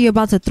 Dricky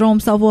about to throw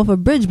himself off a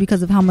bridge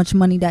because of how much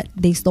money that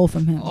they stole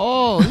from him.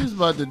 Oh, he was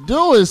about to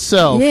do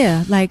himself.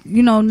 Yeah, like,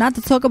 not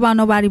to talk about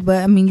nobody,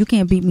 but I mean, you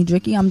can't beat me,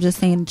 Dricky. I'm just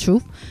saying the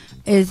truth.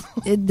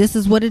 This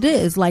is what it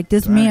is. Like,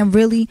 this man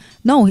really,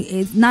 no,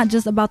 it's not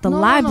just about the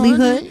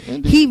livelihood.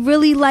 Indeed. He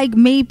really like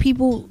made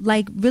people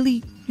like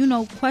really,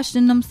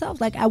 question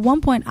themselves. Like at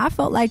one point I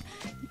felt like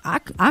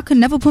I could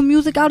never put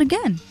music out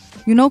again.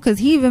 Because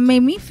he even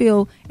made me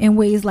feel in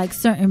ways like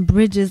certain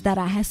bridges that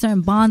I had,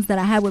 certain bonds that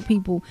I had with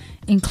people,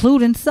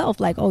 including Self.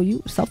 Like,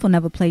 Self will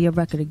never play your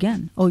record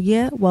again. Oh,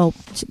 yeah? Well,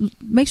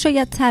 make sure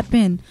you tap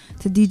in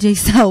to DJ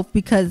Self,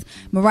 because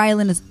Mariah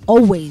Lynn is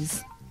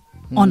always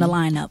on the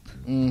lineup.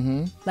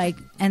 Mm-hmm. Like,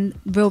 and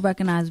real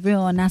recognize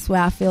real, and that's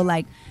where I feel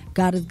like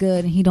God is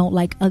good and he don't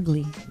like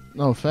ugly.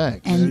 No,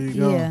 facts. And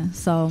yeah,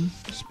 so.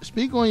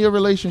 Speak on your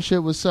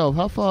relationship with Self.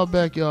 How far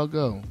back y'all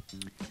go?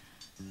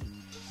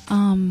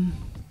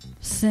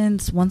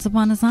 Since Once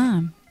Upon a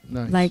Time.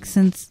 Nice. Like,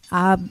 since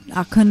I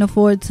couldn't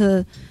afford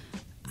to,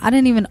 I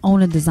didn't even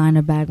own a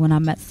designer bag when I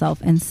met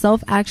Self. And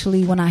Self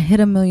actually, when I hit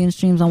 1 million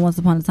streams on Once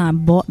Upon a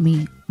Time, bought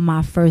me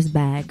my first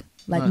bag.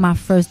 Like, my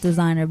first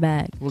designer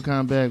bag. What kind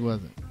of bag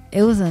was it?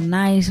 It was a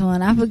nice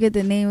one. I forget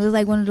the name. It was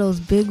like one of those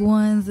big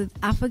ones.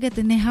 I forget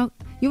the name. How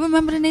you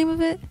remember the name of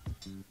it?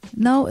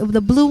 No, it was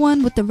the blue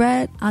one with the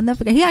red. I'll never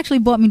forget. He actually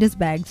bought me this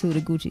bag too, the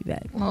Gucci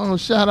bag. Oh,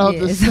 shout out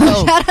to so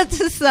Self. shout out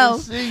to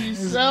Self. See you,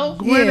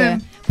 Self. Yeah.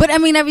 But I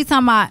mean, every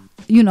time I,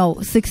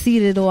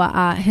 succeeded or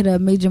I hit a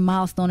major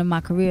milestone in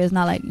my career, it's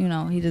not like,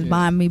 he just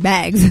buying me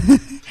bags.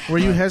 Were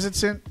you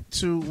hesitant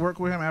to work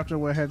with him after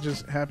what had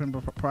just happened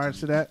prior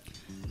to that?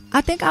 I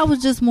think I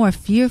was just more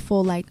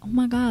fearful, like, oh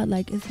my God,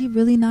 like, is he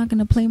really not going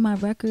to play my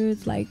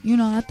records? Like,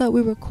 I thought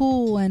we were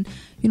cool, and,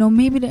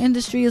 maybe the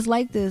industry is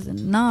like this.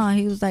 And nah,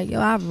 he was like, yo,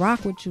 I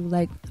rock with you.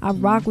 Like, I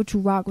rock with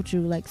you.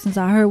 Like, since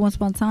I heard Once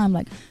Upon a Time,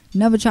 like,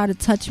 never try to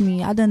touch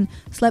me. I done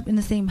slept in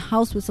the same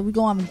house with, so we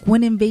go on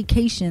Gwinnett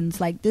vacations.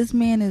 Like, this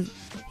man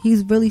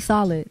he's really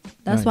solid.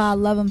 That's why I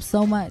love him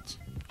so much.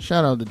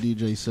 Shout out to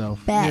DJ Self.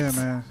 Facts.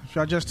 Yeah, man. If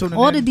y'all just tuning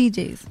All in, the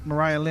DJs.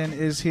 Mariah Lynn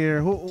is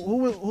here.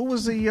 Who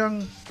was the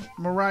young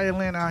Mariah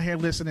Lynn out here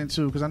listening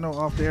to? Because I know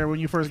off the air when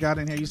you first got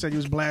in here, you said you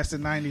was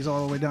blasting 90s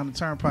all the way down the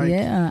turnpike.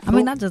 Yeah, I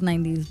mean, not just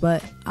 90s,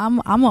 but I'm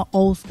an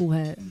old school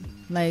head.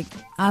 Like,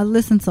 I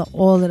listen to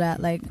all of that.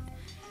 Like,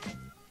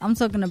 I'm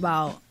talking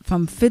about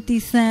from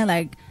 50 Cent,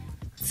 like,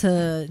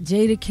 to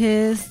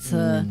Jadakiss,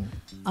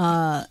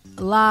 to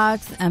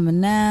Lox,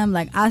 Eminem.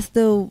 Like, I'll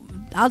still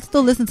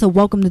listen to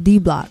Welcome to D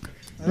Block.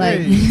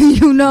 Like,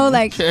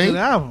 like, good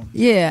album.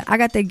 Yeah, I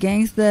got the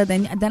Gangsta.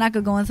 Then I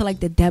could go into like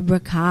the Deborah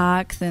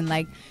Cox and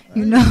like,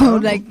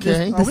 like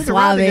the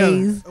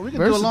Suaves. We can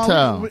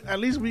Versatile. do at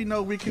least we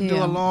know we can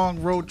do a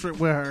long road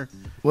trip with her.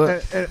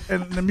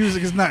 And the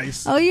music is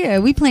nice. Oh yeah,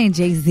 we playing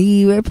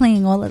Jay-Z. We're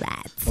playing all of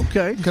that.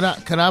 Okay.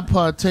 Can I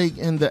partake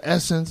in the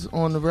essence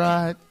on the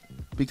ride?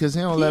 Because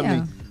he don't let me.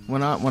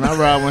 When I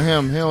ride with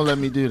him, he don't let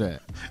me do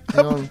that.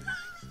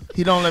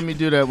 He don't let me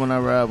do that when I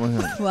ride with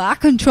him. Well,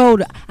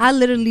 I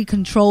literally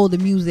control the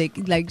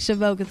music. Like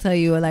Chevelle could tell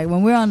you, like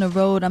when we're on the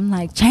road, I'm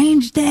like,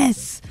 change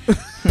this,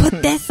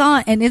 put this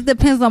on, and it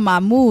depends on my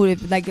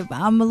mood. If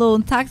I'm a little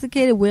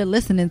intoxicated, we're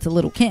listening to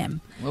Lil' Kim.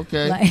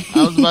 Okay, like,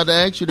 I was about to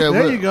ask you that.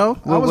 There you go.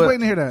 I was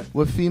waiting to hear that.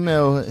 What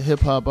female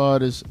hip hop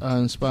artists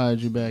inspired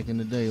you back in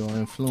the day or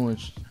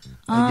influenced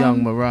a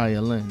young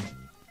Mariah Lynn?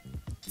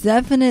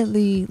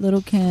 Definitely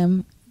Lil'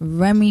 Kim.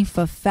 Remy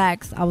for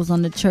facts. I was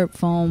on the chirp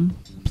phone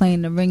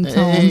playing the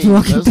ringtones,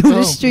 walking through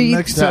the street.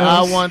 Next to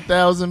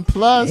I-1000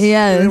 Plus.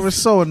 Yes. They were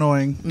so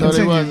annoying. No,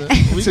 they wasn't.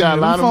 We got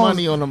a lot of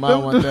money on them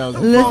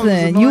I-1000.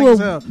 Listen, you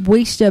would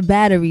waste your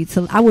battery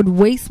I would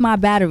waste my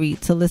battery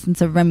to listen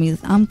to Remy's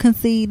I'm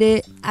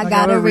Conceited, I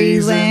got a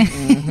reason.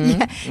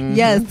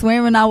 Yes,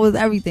 swearing I was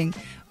everything.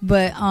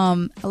 But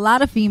a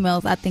lot of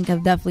females I think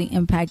have definitely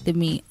impacted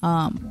me.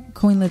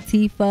 Queen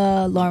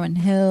Latifah, Lauryn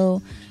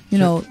Hill,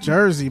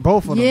 Jersey,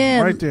 both of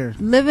them, right there.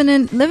 Living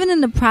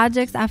in the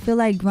projects, I feel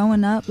like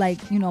growing up,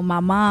 like, my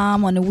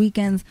mom on the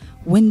weekends,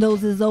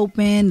 windows is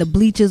open, the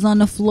bleachers on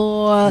the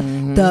floor,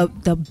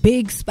 the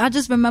big. I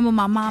just remember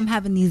my mom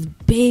having these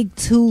big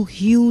 2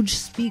 huge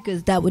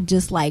speakers that would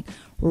just like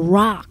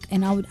rock,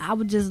 and I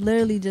would just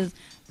literally just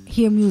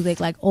hear music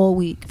like all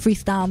week,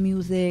 freestyle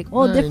music,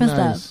 all Very different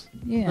nice. stuff.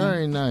 Yeah,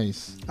 very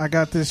nice. I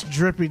got this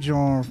drippy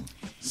joint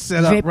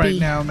set up Drippy. right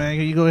now, man.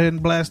 Can you go ahead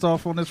and blast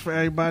off on this for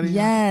everybody?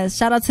 Yes,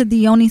 shout out to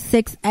Dione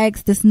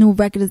 6X. This new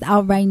record is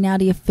out right now.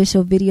 The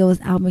official video is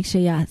out. Make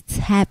sure y'all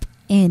tap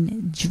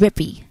in.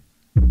 Drippy.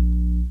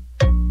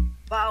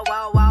 Wow,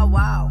 wow, wow,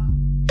 wow.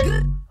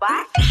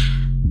 What?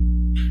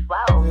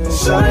 Wow.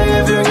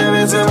 Shawty, if you give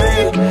it to me,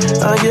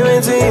 I'll give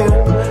it to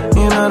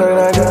you. You know that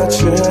I got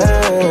you.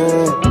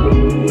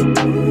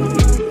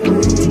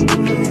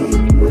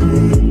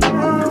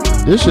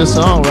 This your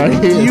song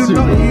right here. You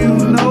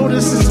know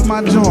this is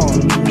my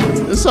joint.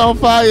 This on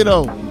fire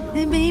though.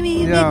 Hey, baby,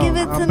 you Yo, can give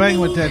it to I'm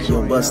banging me. with that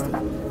joint. Buster.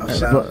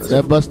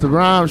 That Busta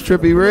Rhymes,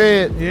 Trippy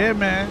Red. Yeah,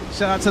 man.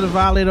 Shout out to the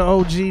Violator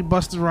OG,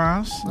 Busta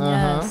Rhymes.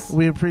 Yes.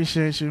 We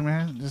appreciate you,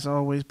 man. Just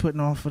always putting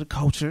on for the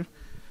culture.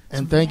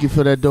 And thank you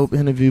for that dope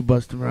interview,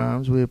 Busta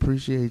Rhymes. We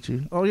appreciate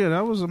you. Oh, yeah,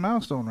 that was a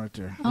milestone right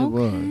there. It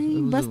was. Okay,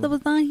 Busta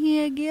was on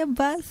here. Get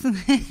Bust.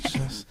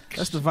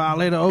 That's the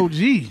Violator OG.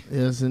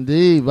 Yes,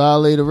 indeed.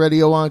 Violator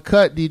Radio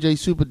Uncut, DJ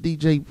Super,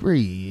 DJ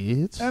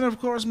Fritz. And, of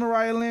course,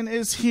 Mariah Lynn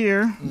is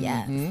here,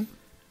 Yes.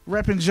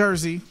 repping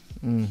Jersey.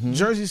 Mm-hmm.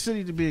 Jersey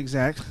City, to be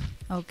exact.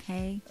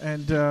 Okay.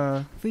 And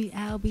Free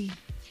Albie.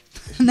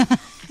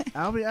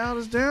 Albie Al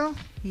is down?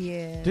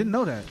 Yeah. Didn't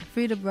know that.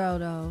 Free the bro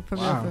though. For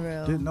Wow, real, for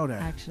real. didn't know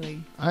that.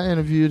 Actually. I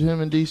interviewed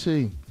him in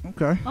D.C.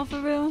 Okay. Oh,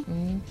 for real?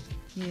 Mm-hmm.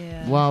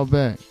 Yeah. a while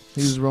back.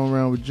 He was rolling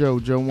around with Joe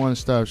One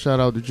Stop. Shout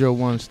out to Joe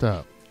One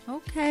Stop.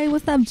 Okay.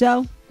 What's up,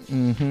 Joe?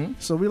 Mm-hmm.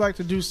 So we like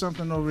to do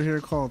something over here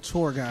called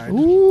Tour Guide.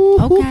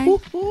 Okay.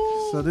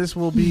 So this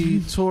will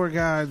be Tour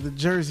Guide, the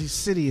Jersey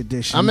City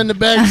edition. I'm in the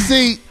back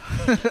seat.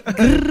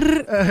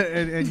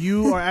 and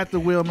you are at the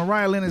wheel.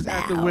 Mariah Lynn is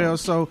at the wheel.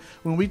 So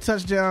when we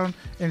touch down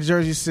in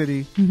Jersey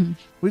City,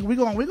 we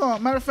going.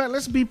 Matter of fact,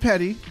 let's be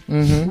petty.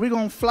 Mm-hmm. We're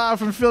gonna fly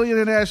from Philly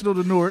International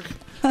to Newark.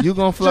 You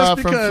gonna fly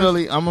Just from because-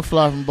 Philly? I'm gonna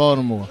fly from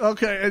Baltimore.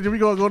 Okay, and then we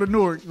gonna go to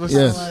Newark. Let's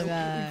Yes. Oh my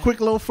God. quick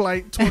little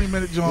flight,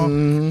 20-minute jaunt.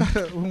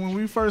 Mhm. When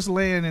we first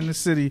land in the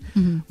city,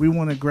 we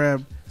want to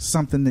grab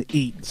something to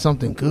eat.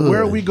 Something good.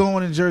 Where are we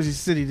going in Jersey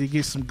City to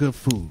get some good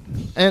food?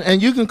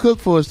 And you can cook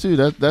for us too.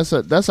 That's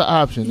an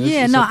option.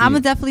 Yeah, it's no, up to I'm you.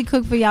 gonna definitely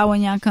cook for y'all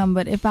when y'all come.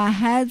 But if I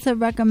had to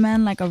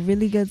recommend like a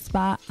really good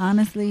spot,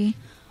 honestly,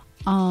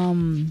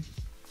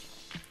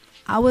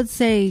 I would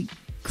say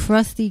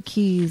Krusty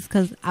Keys,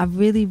 because I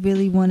really,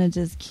 really want to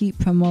just keep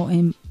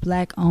promoting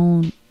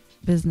black-owned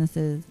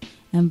businesses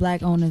and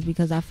black owners,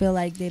 because I feel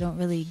like they don't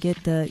really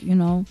get the, you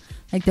know,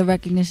 like the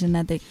recognition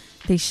that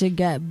they should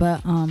get.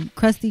 But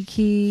Krusty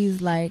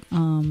Keys, like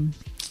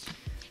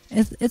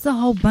it's a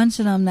whole bunch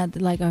of them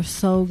that like are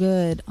so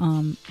good.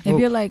 If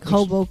you're like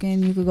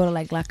Hoboken, you could go to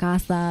like La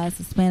Casa. It's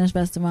a Spanish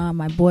restaurant.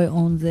 My boy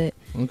owns it.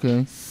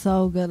 Okay.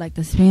 So good. Like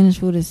the Spanish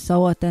food is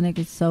so authentic.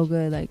 It's so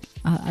good. Like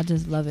I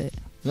just love it.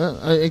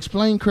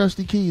 Explain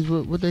Krusty Keys.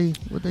 What they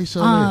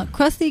sell there?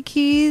 Krusty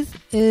Keys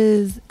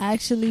is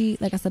actually,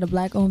 like I said, a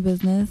black-owned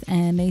business,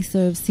 and they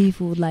serve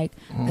seafood. Like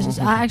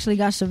I actually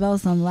got Chevelle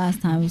some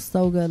last time. It was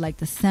so good. Like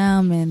the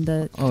salmon,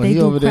 they He do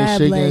over there crab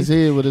shaking legs,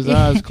 his head with his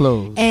eyes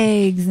closed.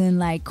 eggs, and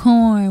like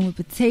corn with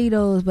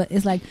potatoes. But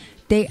it's like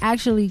they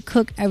actually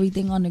cook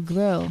everything on the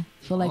grill.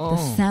 So like the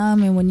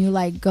salmon, when you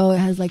like go, it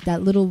has like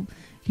that little,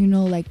 you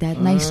know, like that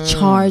nice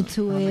char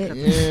to it.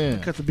 Yeah.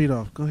 Cut the beat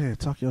off. Go ahead,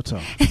 talk your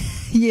talk.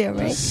 Yeah,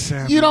 right.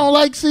 Salmon. You don't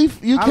like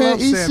seafood? You I can't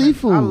love eat salmon.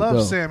 seafood. I love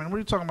though. salmon. What are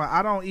you talking about?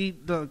 I don't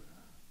eat the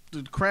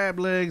crab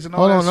legs and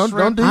all Hold that on, shrimp.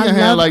 don't do I your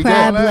hand love like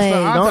crab that.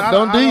 legs.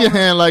 Don't do your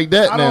hand like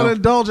that I now. don't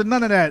indulge in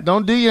none of that.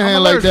 Don't do your I'm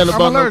hand like that allergic.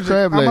 about I'm no allergic.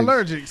 crab I'm legs.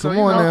 allergic. So, Come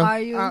you on know, now. Are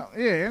you?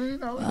 yeah, you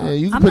know, Yeah,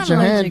 you can I'm put not your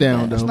hand allergic,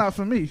 down but it's though. not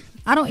for me.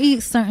 I don't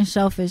eat certain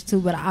shellfish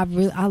too, but I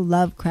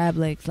love crab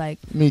legs. Like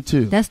Me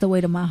too. that's the way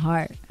to my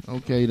heart.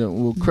 Okay, then.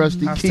 Well,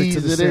 Krusty I'll stick Keys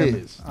to the it salmon.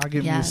 is. I'll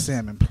give you a Yes.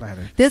 salmon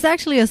platter. There's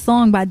actually a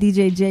song by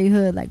DJ J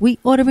Hood, like "We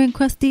ordering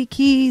Krusty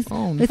Keys."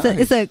 Oh,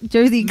 It's a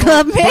Jersey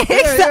club mix.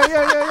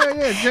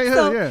 Yeah. J Hood,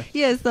 So,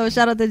 yeah. So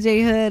shout out to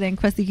J Hood and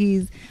Krusty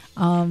Keys.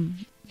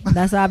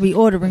 That's why I be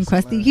ordering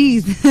Krusty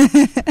Keys.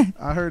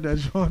 I heard that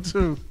joint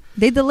too.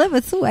 They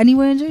deliver too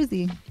anywhere in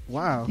Jersey.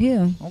 Wow.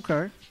 Yeah.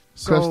 Okay.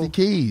 So Krusty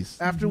Keys.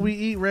 after we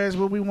eat, Rez,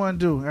 what we want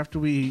to do after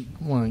we eat?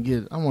 I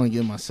want to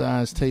get my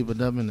sides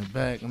tapered up in the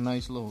back, a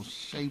nice little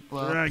shape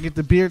up. Right, get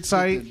the beard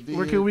tight. the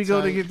Where can beard we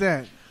go to tight. get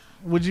that?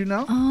 Would you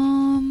know?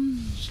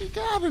 She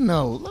gotta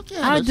know. Look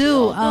at I her. She do.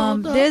 all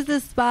dolled up. There's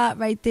this spot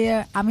right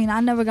there. I mean, I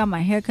never got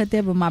my hair cut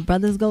there, but my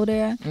brothers go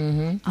there.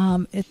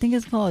 Mhm. I think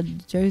it's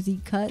called Jersey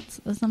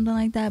Cuts or something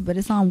like that, but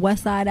it's on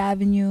West Side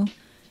Avenue.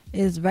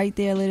 It's right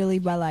there, literally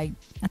by like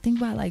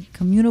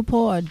Communipol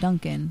or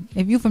Duncan.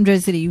 If you're from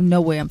Jersey City, you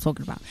know where I'm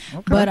talking about.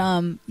 Okay. But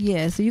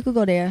yeah, so you could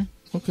go there.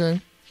 Okay.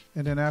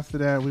 And then after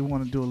that, we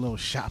want to do a little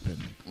shopping.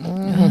 Mhm. You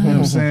know what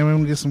I'm saying? We're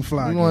going to get some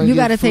fly. We wanna You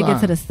get got to take fly.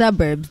 it to the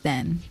suburbs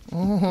then.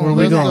 Where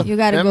we going? You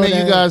gotta that go mean to-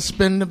 you gotta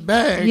spin the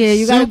bag. Yeah,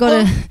 you gotta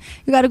go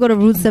Simple. to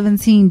Route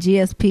 17.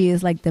 GSP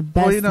is like the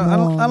best. Well, you know,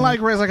 mall. unlike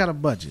Rez, I got a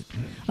budget.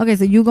 Okay,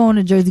 so you going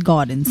to Jersey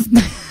Gardens?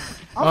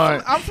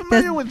 I'm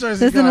familiar with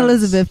Jersey That's in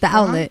Gardens. Elizabeth, the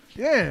outlet.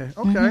 Yeah,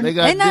 okay. They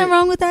got Ain't nothing good-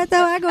 wrong with that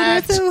though. I go there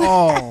At too.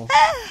 all.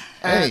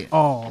 Hey, At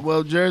all.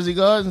 well, Jersey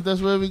Gardens. That's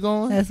where we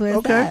going. That's where it's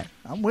Okay. at.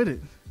 I'm with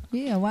it.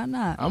 Yeah, why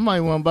not? I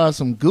might want to buy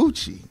some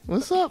Gucci.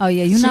 What's up? Oh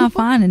yeah, you're not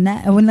finding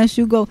that unless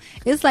you go.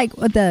 It's like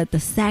what the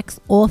Saks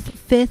off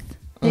Fifth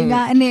they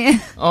got in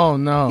there. Oh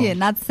no. Yeah,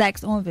 not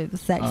Saks on Fifth, but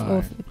Saks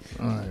off Fifth.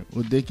 All right.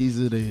 Well, Dickies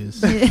it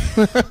is.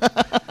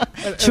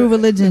 Yeah. True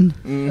religion.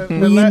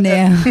 Mm-hmm. We in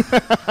there.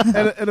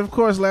 And of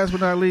course, last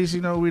but not least, you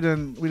know, we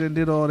done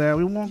did all that.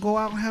 We want to go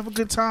out and have a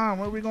good time.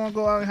 Where we gonna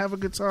go out and have a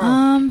good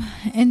time?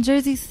 In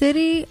Jersey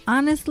City,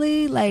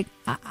 honestly, like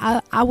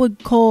I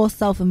would call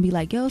Self and be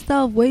like, "Yo,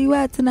 Self, where you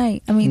at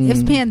tonight?" I mean,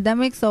 it's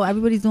pandemic, so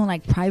everybody's doing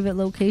like private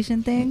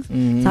location things.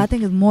 So I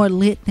think it's more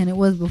lit than it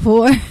was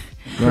before.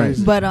 Right.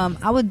 But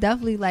I would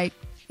definitely like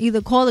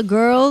either call the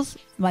girls,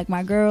 like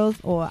my girls,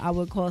 or I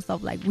would call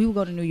Self like we would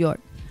go to New York.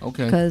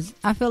 Okay. Because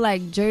I feel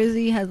like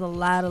Jersey has a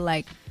lot of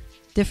like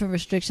different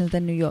restrictions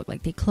than New York.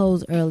 Like they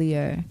close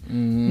earlier.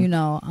 You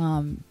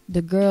know,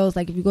 the girls,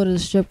 like if you go to the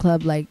strip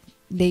club, like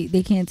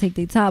they can't take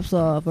their tops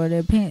off or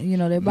their pants, you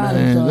know, their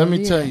bottoms off. Let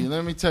me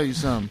tell you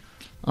something.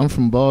 I'm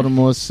from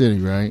Baltimore City,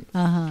 right?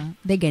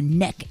 They get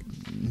naked.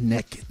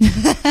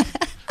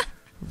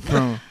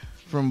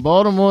 From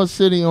Baltimore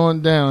City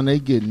on down, they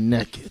get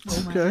naked.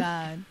 Oh my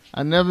God.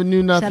 I never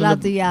knew nothing. Shout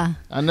out to y'all.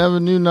 I never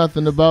knew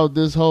nothing about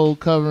this whole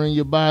covering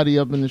your body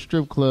up in the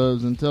strip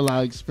clubs until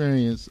I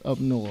experienced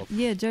up north.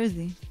 Yeah,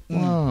 Jersey.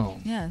 Wow.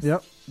 Yes.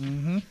 Yep.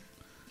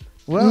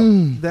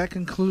 Well, that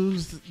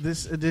concludes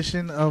this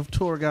edition of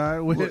Tour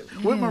Guide with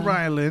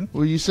Mariah Lynn.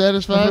 Were you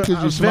satisfied?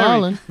 Because you're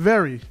smiling.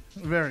 Very.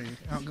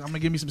 I'm going to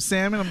give me some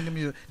salmon. I'm going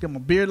to get my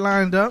beard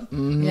lined up. Yes. You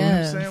know what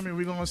I'm saying?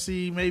 We're going to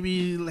see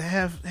maybe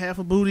half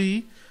a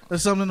booty or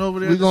something over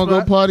there. We're going to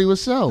go party with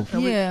Self.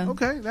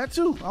 Okay, that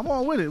too. I'm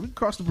all with it. We can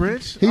cross the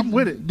bridge. I'm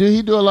with it. Did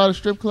he do a lot of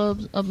strip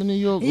clubs up in New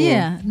York?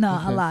 Yeah,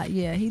 a lot.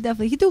 Yeah, he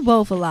do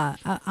both a lot,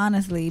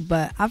 honestly.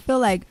 But I feel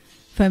like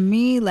for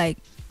me, like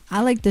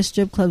I like the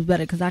strip clubs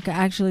better because I could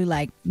actually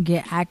like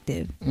get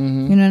active. You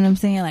know what I'm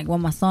saying? Like when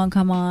my song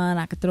come on,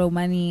 I could throw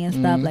money and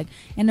stuff. Like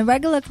in the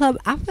regular club,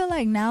 I feel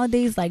like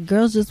nowadays like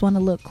girls just want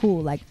to look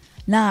cool. Like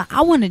nah,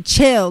 I want to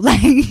chill. Like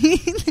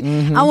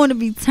I want to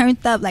be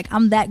turned up. Like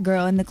I'm that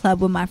girl in the club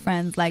with my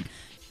friends. Like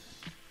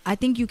I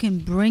think you can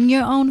bring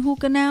your own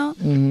hookah now,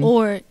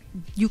 or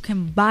you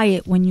can buy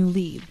it when you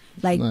leave.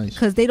 Like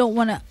because they don't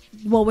want to.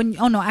 Well,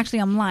 actually,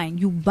 I'm lying.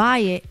 You buy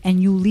it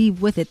and you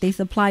leave with it. They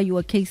supply you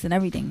a case and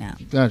everything now.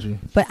 Got you.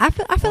 But I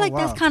feel like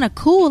that's kind of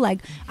cool.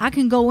 Like I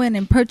can go in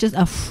and purchase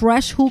a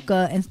fresh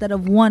hookah instead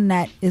of one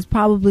that is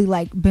probably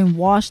like been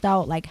washed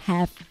out, like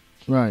half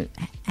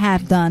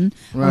done.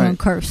 Right.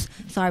 Curse.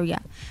 Sorry, yeah.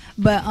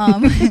 But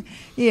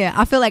yeah,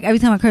 I feel like every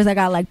time I curse, I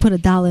gotta like put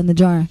 $1 in the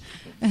jar.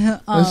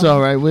 That's all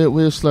right.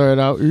 We'll slur it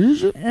out.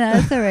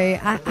 That's all right.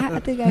 I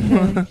think I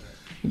can.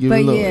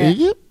 But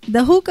yeah,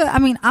 the hookah, I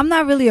mean, I'm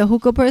not really a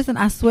hookah person.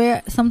 I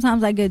swear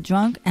sometimes I get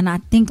drunk and I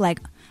think like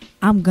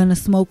I'm gonna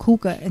smoke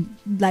hookah, and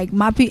like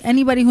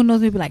anybody who knows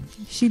me be like,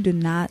 she do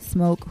not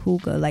smoke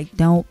hookah. Like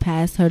don't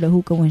pass her the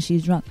hookah when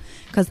she's drunk,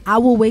 because I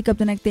will wake up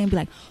the next day and be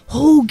like,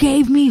 who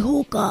gave me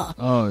hookah?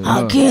 Oh, yeah.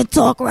 I can't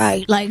talk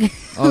right. Like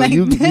like,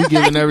 you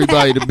giving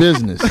everybody the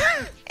business.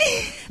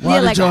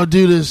 Why did y'all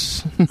do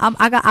this?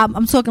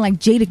 I'm talking like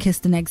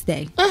Jadakiss the next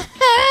day.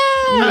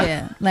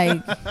 Yeah,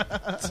 like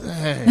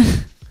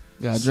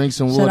gotta drink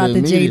some water. Shout out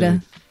to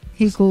Jada.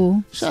 He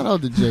cool. Shout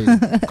out to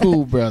Jada.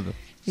 Cool brother.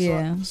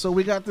 Yeah. So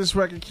we got this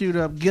record queued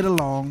up. Get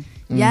Along.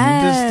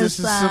 Yes. This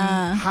is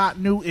some hot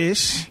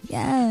new-ish.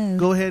 Yes.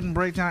 Go ahead and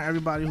break down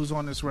everybody who's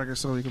on this record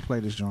so we can play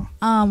this, John.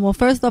 Well,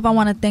 first off, I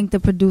want to thank the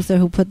producer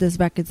who put this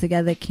record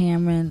together,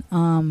 Cameron.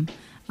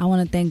 I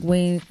want to thank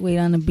Wait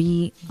on the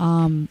Beat.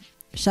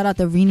 Shout out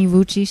to Rini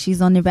Rucci.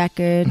 She's on the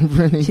record.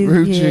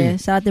 Yeah,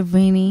 shout out to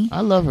Rini.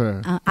 I love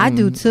her. I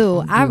do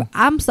too.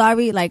 I'm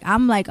sorry. Like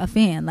I'm like a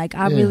fan. Like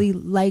I really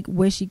like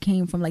where she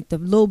came from. Like the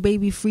Lil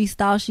Baby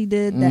freestyle she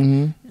did.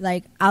 That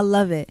like I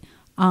love it.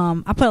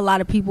 I put a lot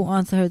of people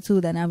onto her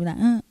too. That I'll be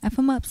like, if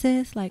I'm up,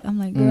 sis. Like I'm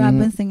like, girl, I've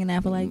been singing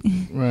that for like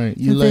right.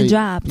 since it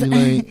dropped.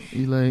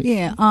 You late.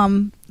 Yeah.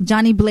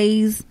 Johnny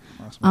Blaze.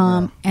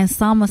 And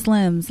Salma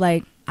Slims.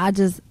 Like.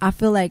 I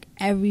feel like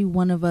every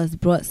one of us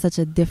brought such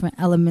a different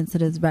element to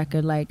this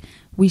record. Like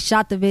we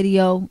shot the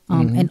video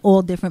in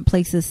all different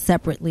places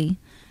separately.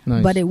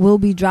 Nice. But it will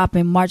be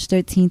dropping March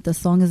 13th. The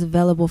song is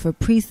available for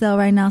pre-sale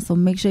right now, so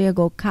make sure you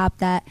go cop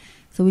that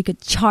so we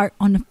could chart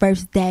on the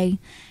first day.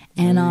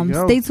 And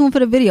stay tuned for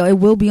the video. It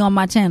will be on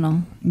my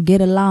channel. Get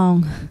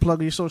Along.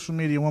 Plug your social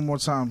media one more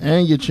time.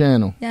 And your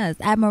channel. Yes,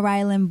 at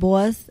Mariah Lynn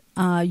Boss.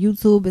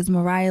 YouTube is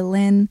Mariah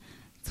Lynn.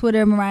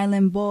 Twitter, Mariah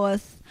Lynn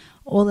Boss.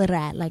 All of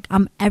that. Like,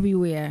 I'm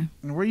everywhere.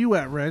 And where you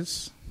at,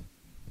 Reds?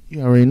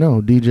 You already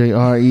know. DJ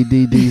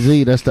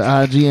REDDZ. That's the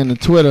IG and the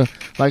Twitter.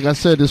 Like I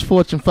said, this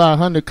Fortune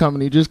 500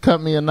 company just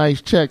cut me a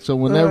nice check. So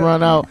when they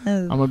run out,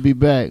 I'm going to be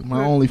back.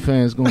 My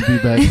OnlyFans going to be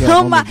back up.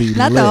 Oh my,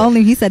 not the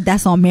only. He said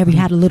that's on Mary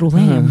Had a Little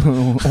Lamb.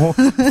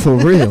 For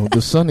real.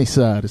 The sunny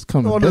side is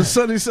coming on back. The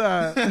sunny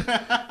side.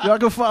 Y'all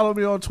can follow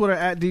me on Twitter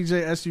at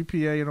DJ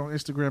SUPA and on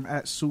Instagram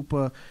at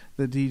Super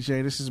the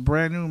DJ. This is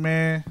brand new,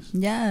 man.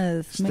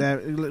 Yes.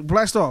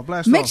 Blast off.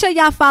 Make sure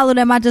y'all follow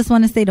them. I just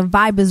want to say the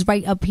vibe is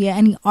right up here.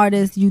 Any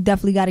artist, you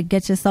definitely got to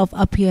get yourself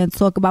up here and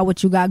talk about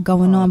what you got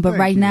going on. But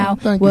right now,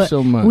 you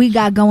so much. We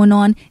got going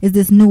on is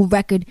this new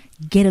record,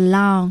 Get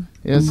Along.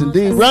 Yes,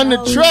 indeed. Run the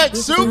track,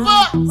 Super.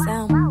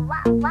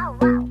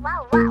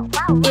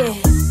 Yeah,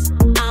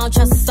 I don't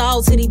trust a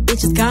soul till these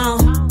bitches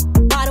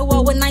gone. Bought a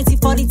war with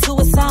 1942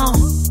 a song.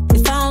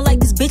 If I don't like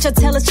this bitch, I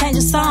tell her change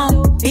a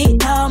song.